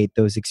communicate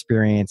those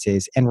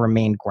experiences and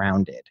remain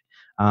grounded.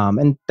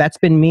 And that's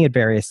been me at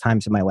various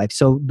times in my life.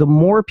 So the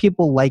more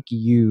people like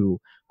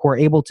you who are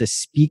able to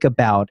speak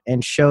about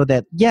and show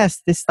that,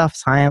 yes, this stuff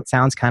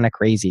sounds kind of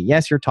crazy.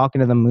 Yes, you're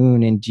talking to the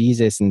moon and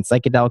Jesus and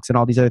psychedelics and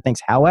all these other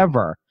things.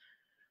 However,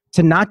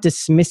 to not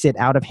dismiss it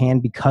out of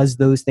hand because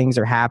those things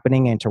are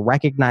happening, and to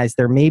recognize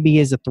there maybe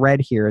is a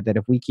thread here that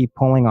if we keep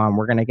pulling on,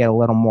 we're going to get a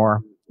little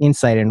more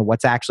insight into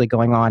what's actually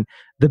going on,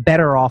 the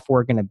better off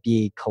we're going to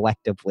be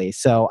collectively.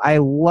 So I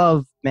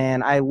love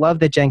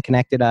that Jen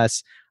connected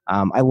us.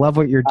 I love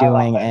what you're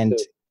doing, and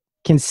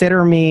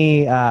consider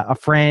me a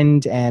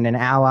friend and an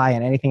ally,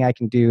 and anything I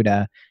can do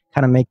to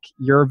kind of make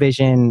your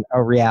vision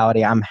a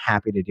reality, I'm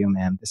happy to do,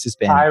 man. This has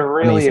been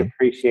amazing.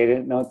 Appreciate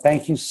it. No,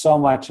 thank you so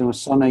much. It was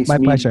so nice. My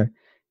pleasure.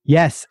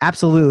 Yes,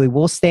 absolutely.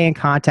 We'll stay in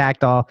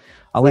contact. I'll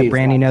let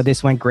Brandy know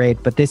this went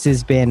great, but this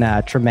has been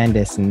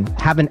tremendous, and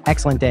have an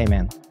excellent day,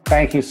 man.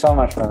 Thank you so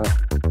much, brother.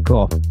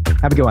 Cool.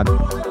 Have a good one.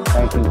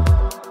 Thank you.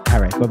 All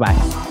right.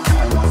 Bye-bye.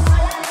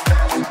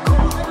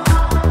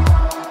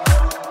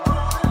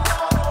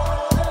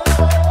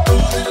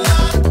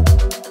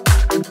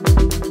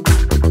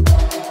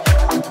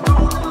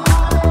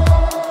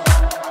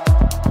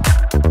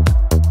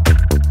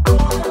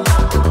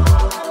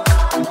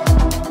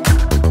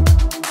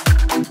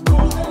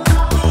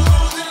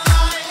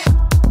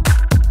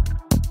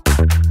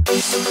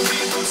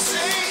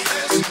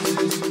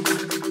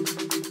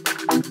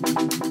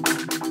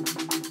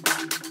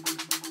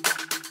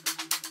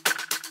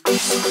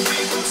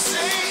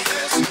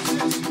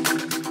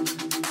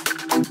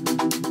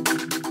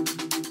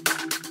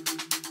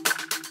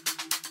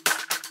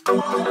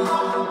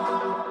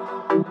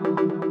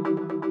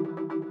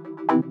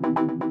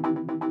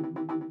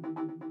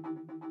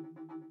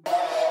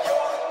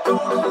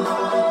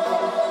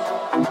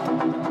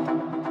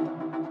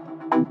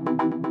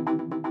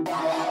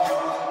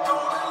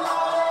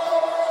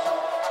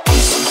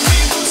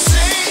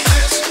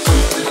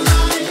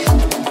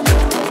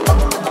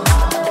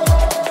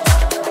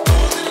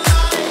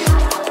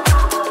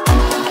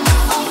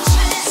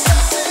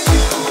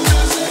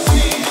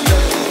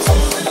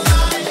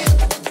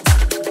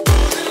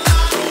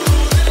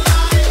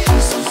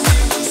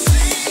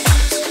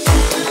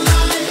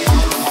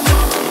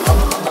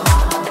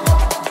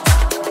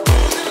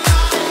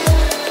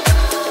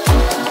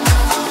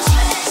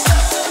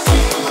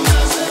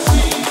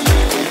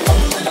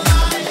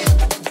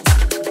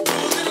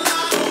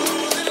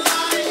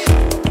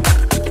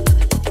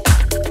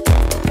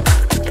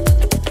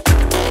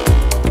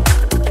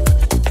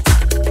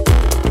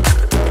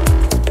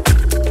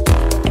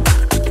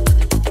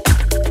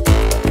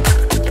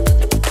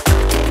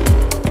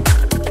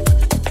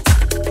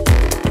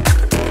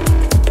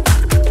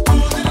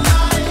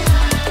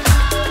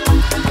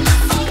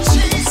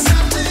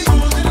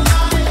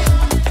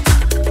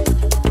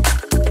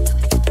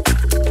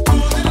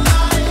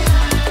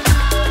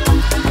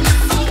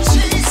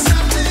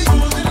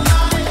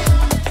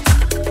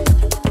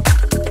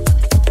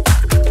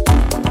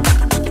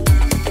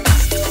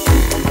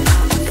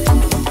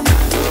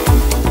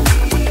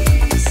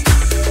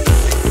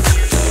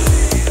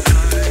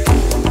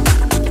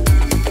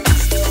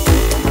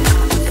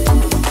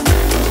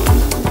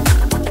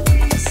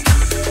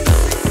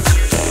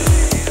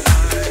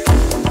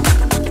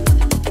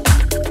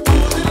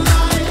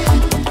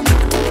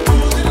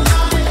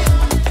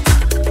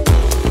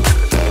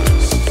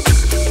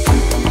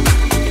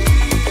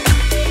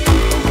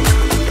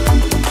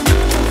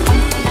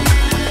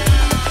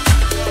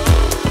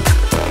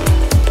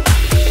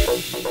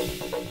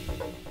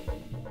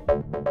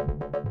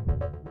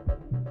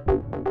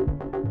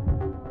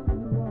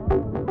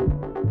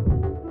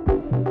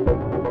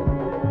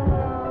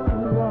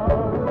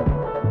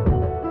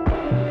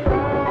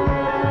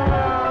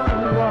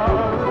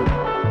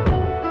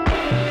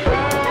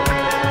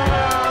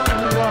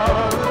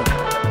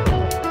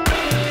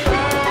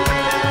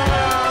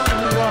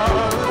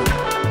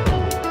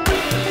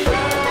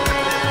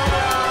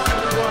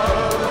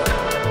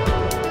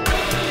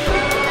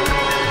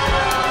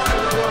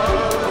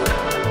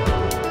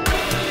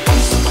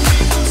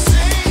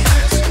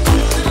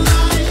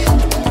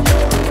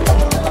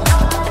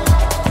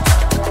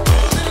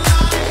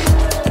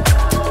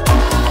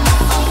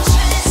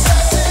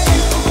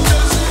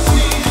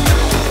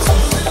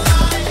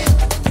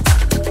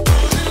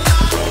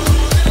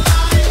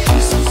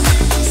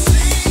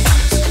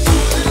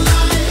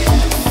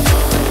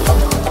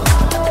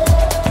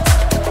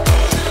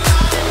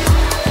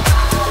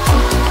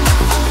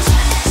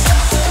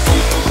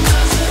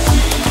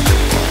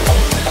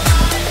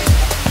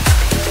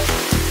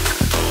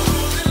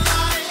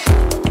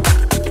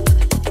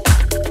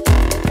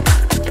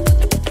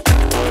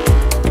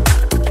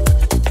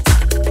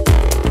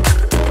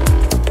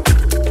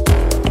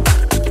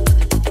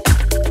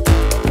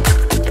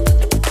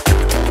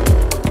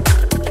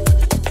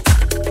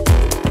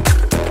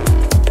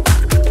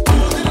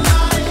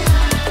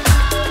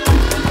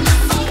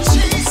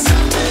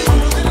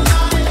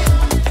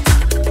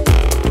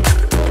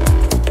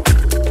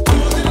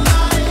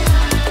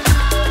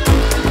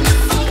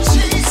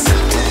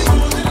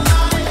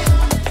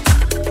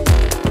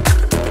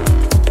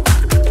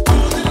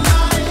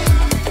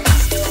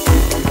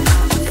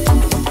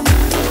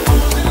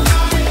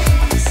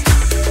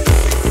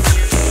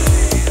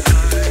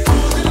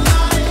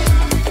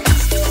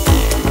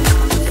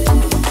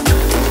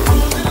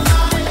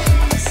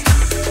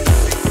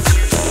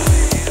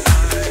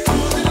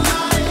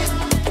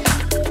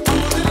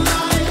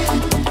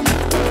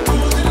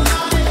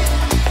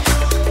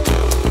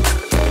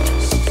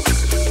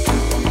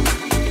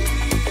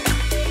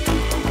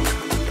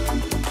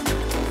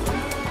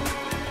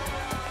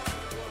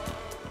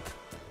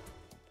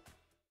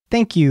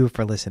 Thank you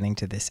for listening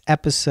to this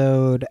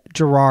episode.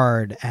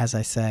 Gerard, as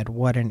I said,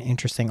 what an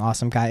interesting,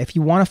 awesome guy. If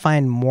you want to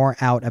find more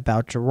out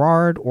about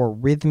Gerard or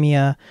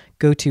Rhythmia,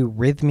 go to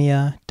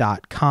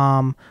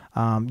rhythmia.com.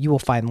 You will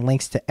find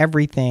links to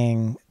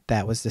everything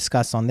that was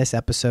discussed on this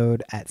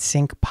episode at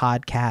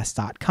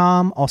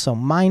syncpodcast.com. Also,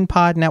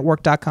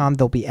 mindpodnetwork.com.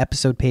 There'll be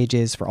episode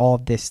pages for all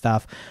of this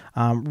stuff.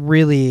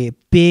 Really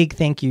big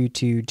thank you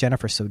to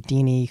Jennifer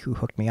Sodini, who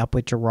hooked me up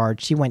with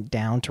Gerard. She went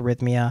down to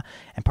Rhythmia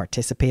and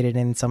participated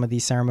in some of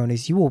these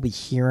ceremonies. You will be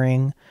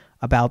hearing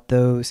about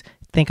those.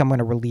 I think I'm going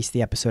to release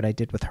the episode I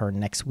did with her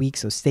next week,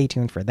 so stay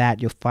tuned for that.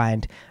 You'll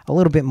find a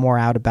little bit more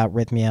out about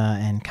Rhythmia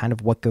and kind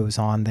of what goes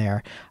on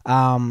there.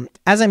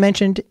 As I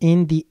mentioned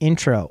in the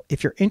intro,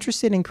 if you're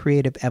interested in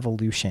creative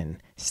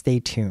evolution, stay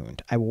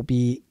tuned. I will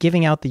be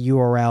giving out the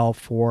URL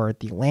for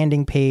the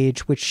landing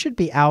page, which should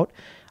be out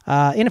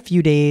in a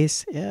few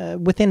days,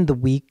 within the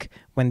week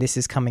when this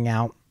is coming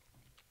out.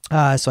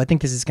 So I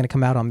think this is going to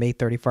come out on May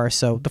 31st.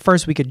 So the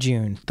first week of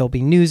June, there'll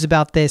be news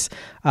about this.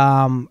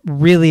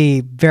 Really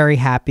very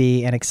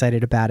happy and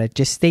excited about it.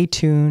 Just stay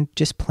tuned,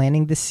 just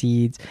planting the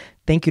seeds.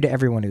 Thank you to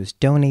everyone who's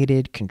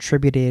donated,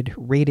 contributed,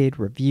 rated,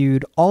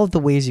 reviewed, all of the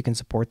ways you can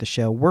support the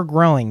show. We're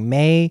growing.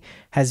 May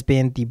has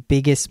been the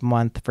biggest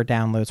month for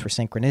downloads for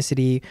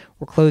Synchronicity.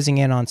 We're closing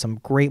in on some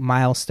great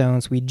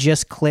milestones. We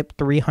just clipped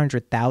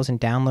 300,000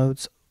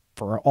 downloads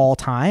for all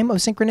time of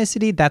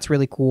Synchronicity. That's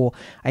really cool.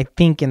 I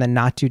think in the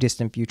not too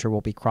distant future, we'll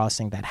be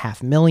crossing that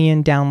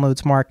 500,000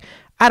 downloads mark.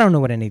 I don't know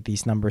what any of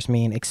these numbers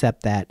mean,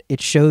 except that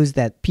it shows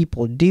that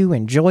people do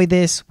enjoy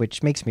this,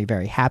 which makes me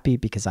very happy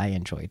because I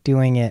enjoy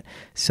doing it.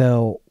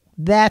 So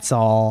that's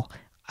all.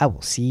 I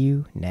will see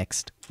you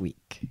next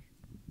week.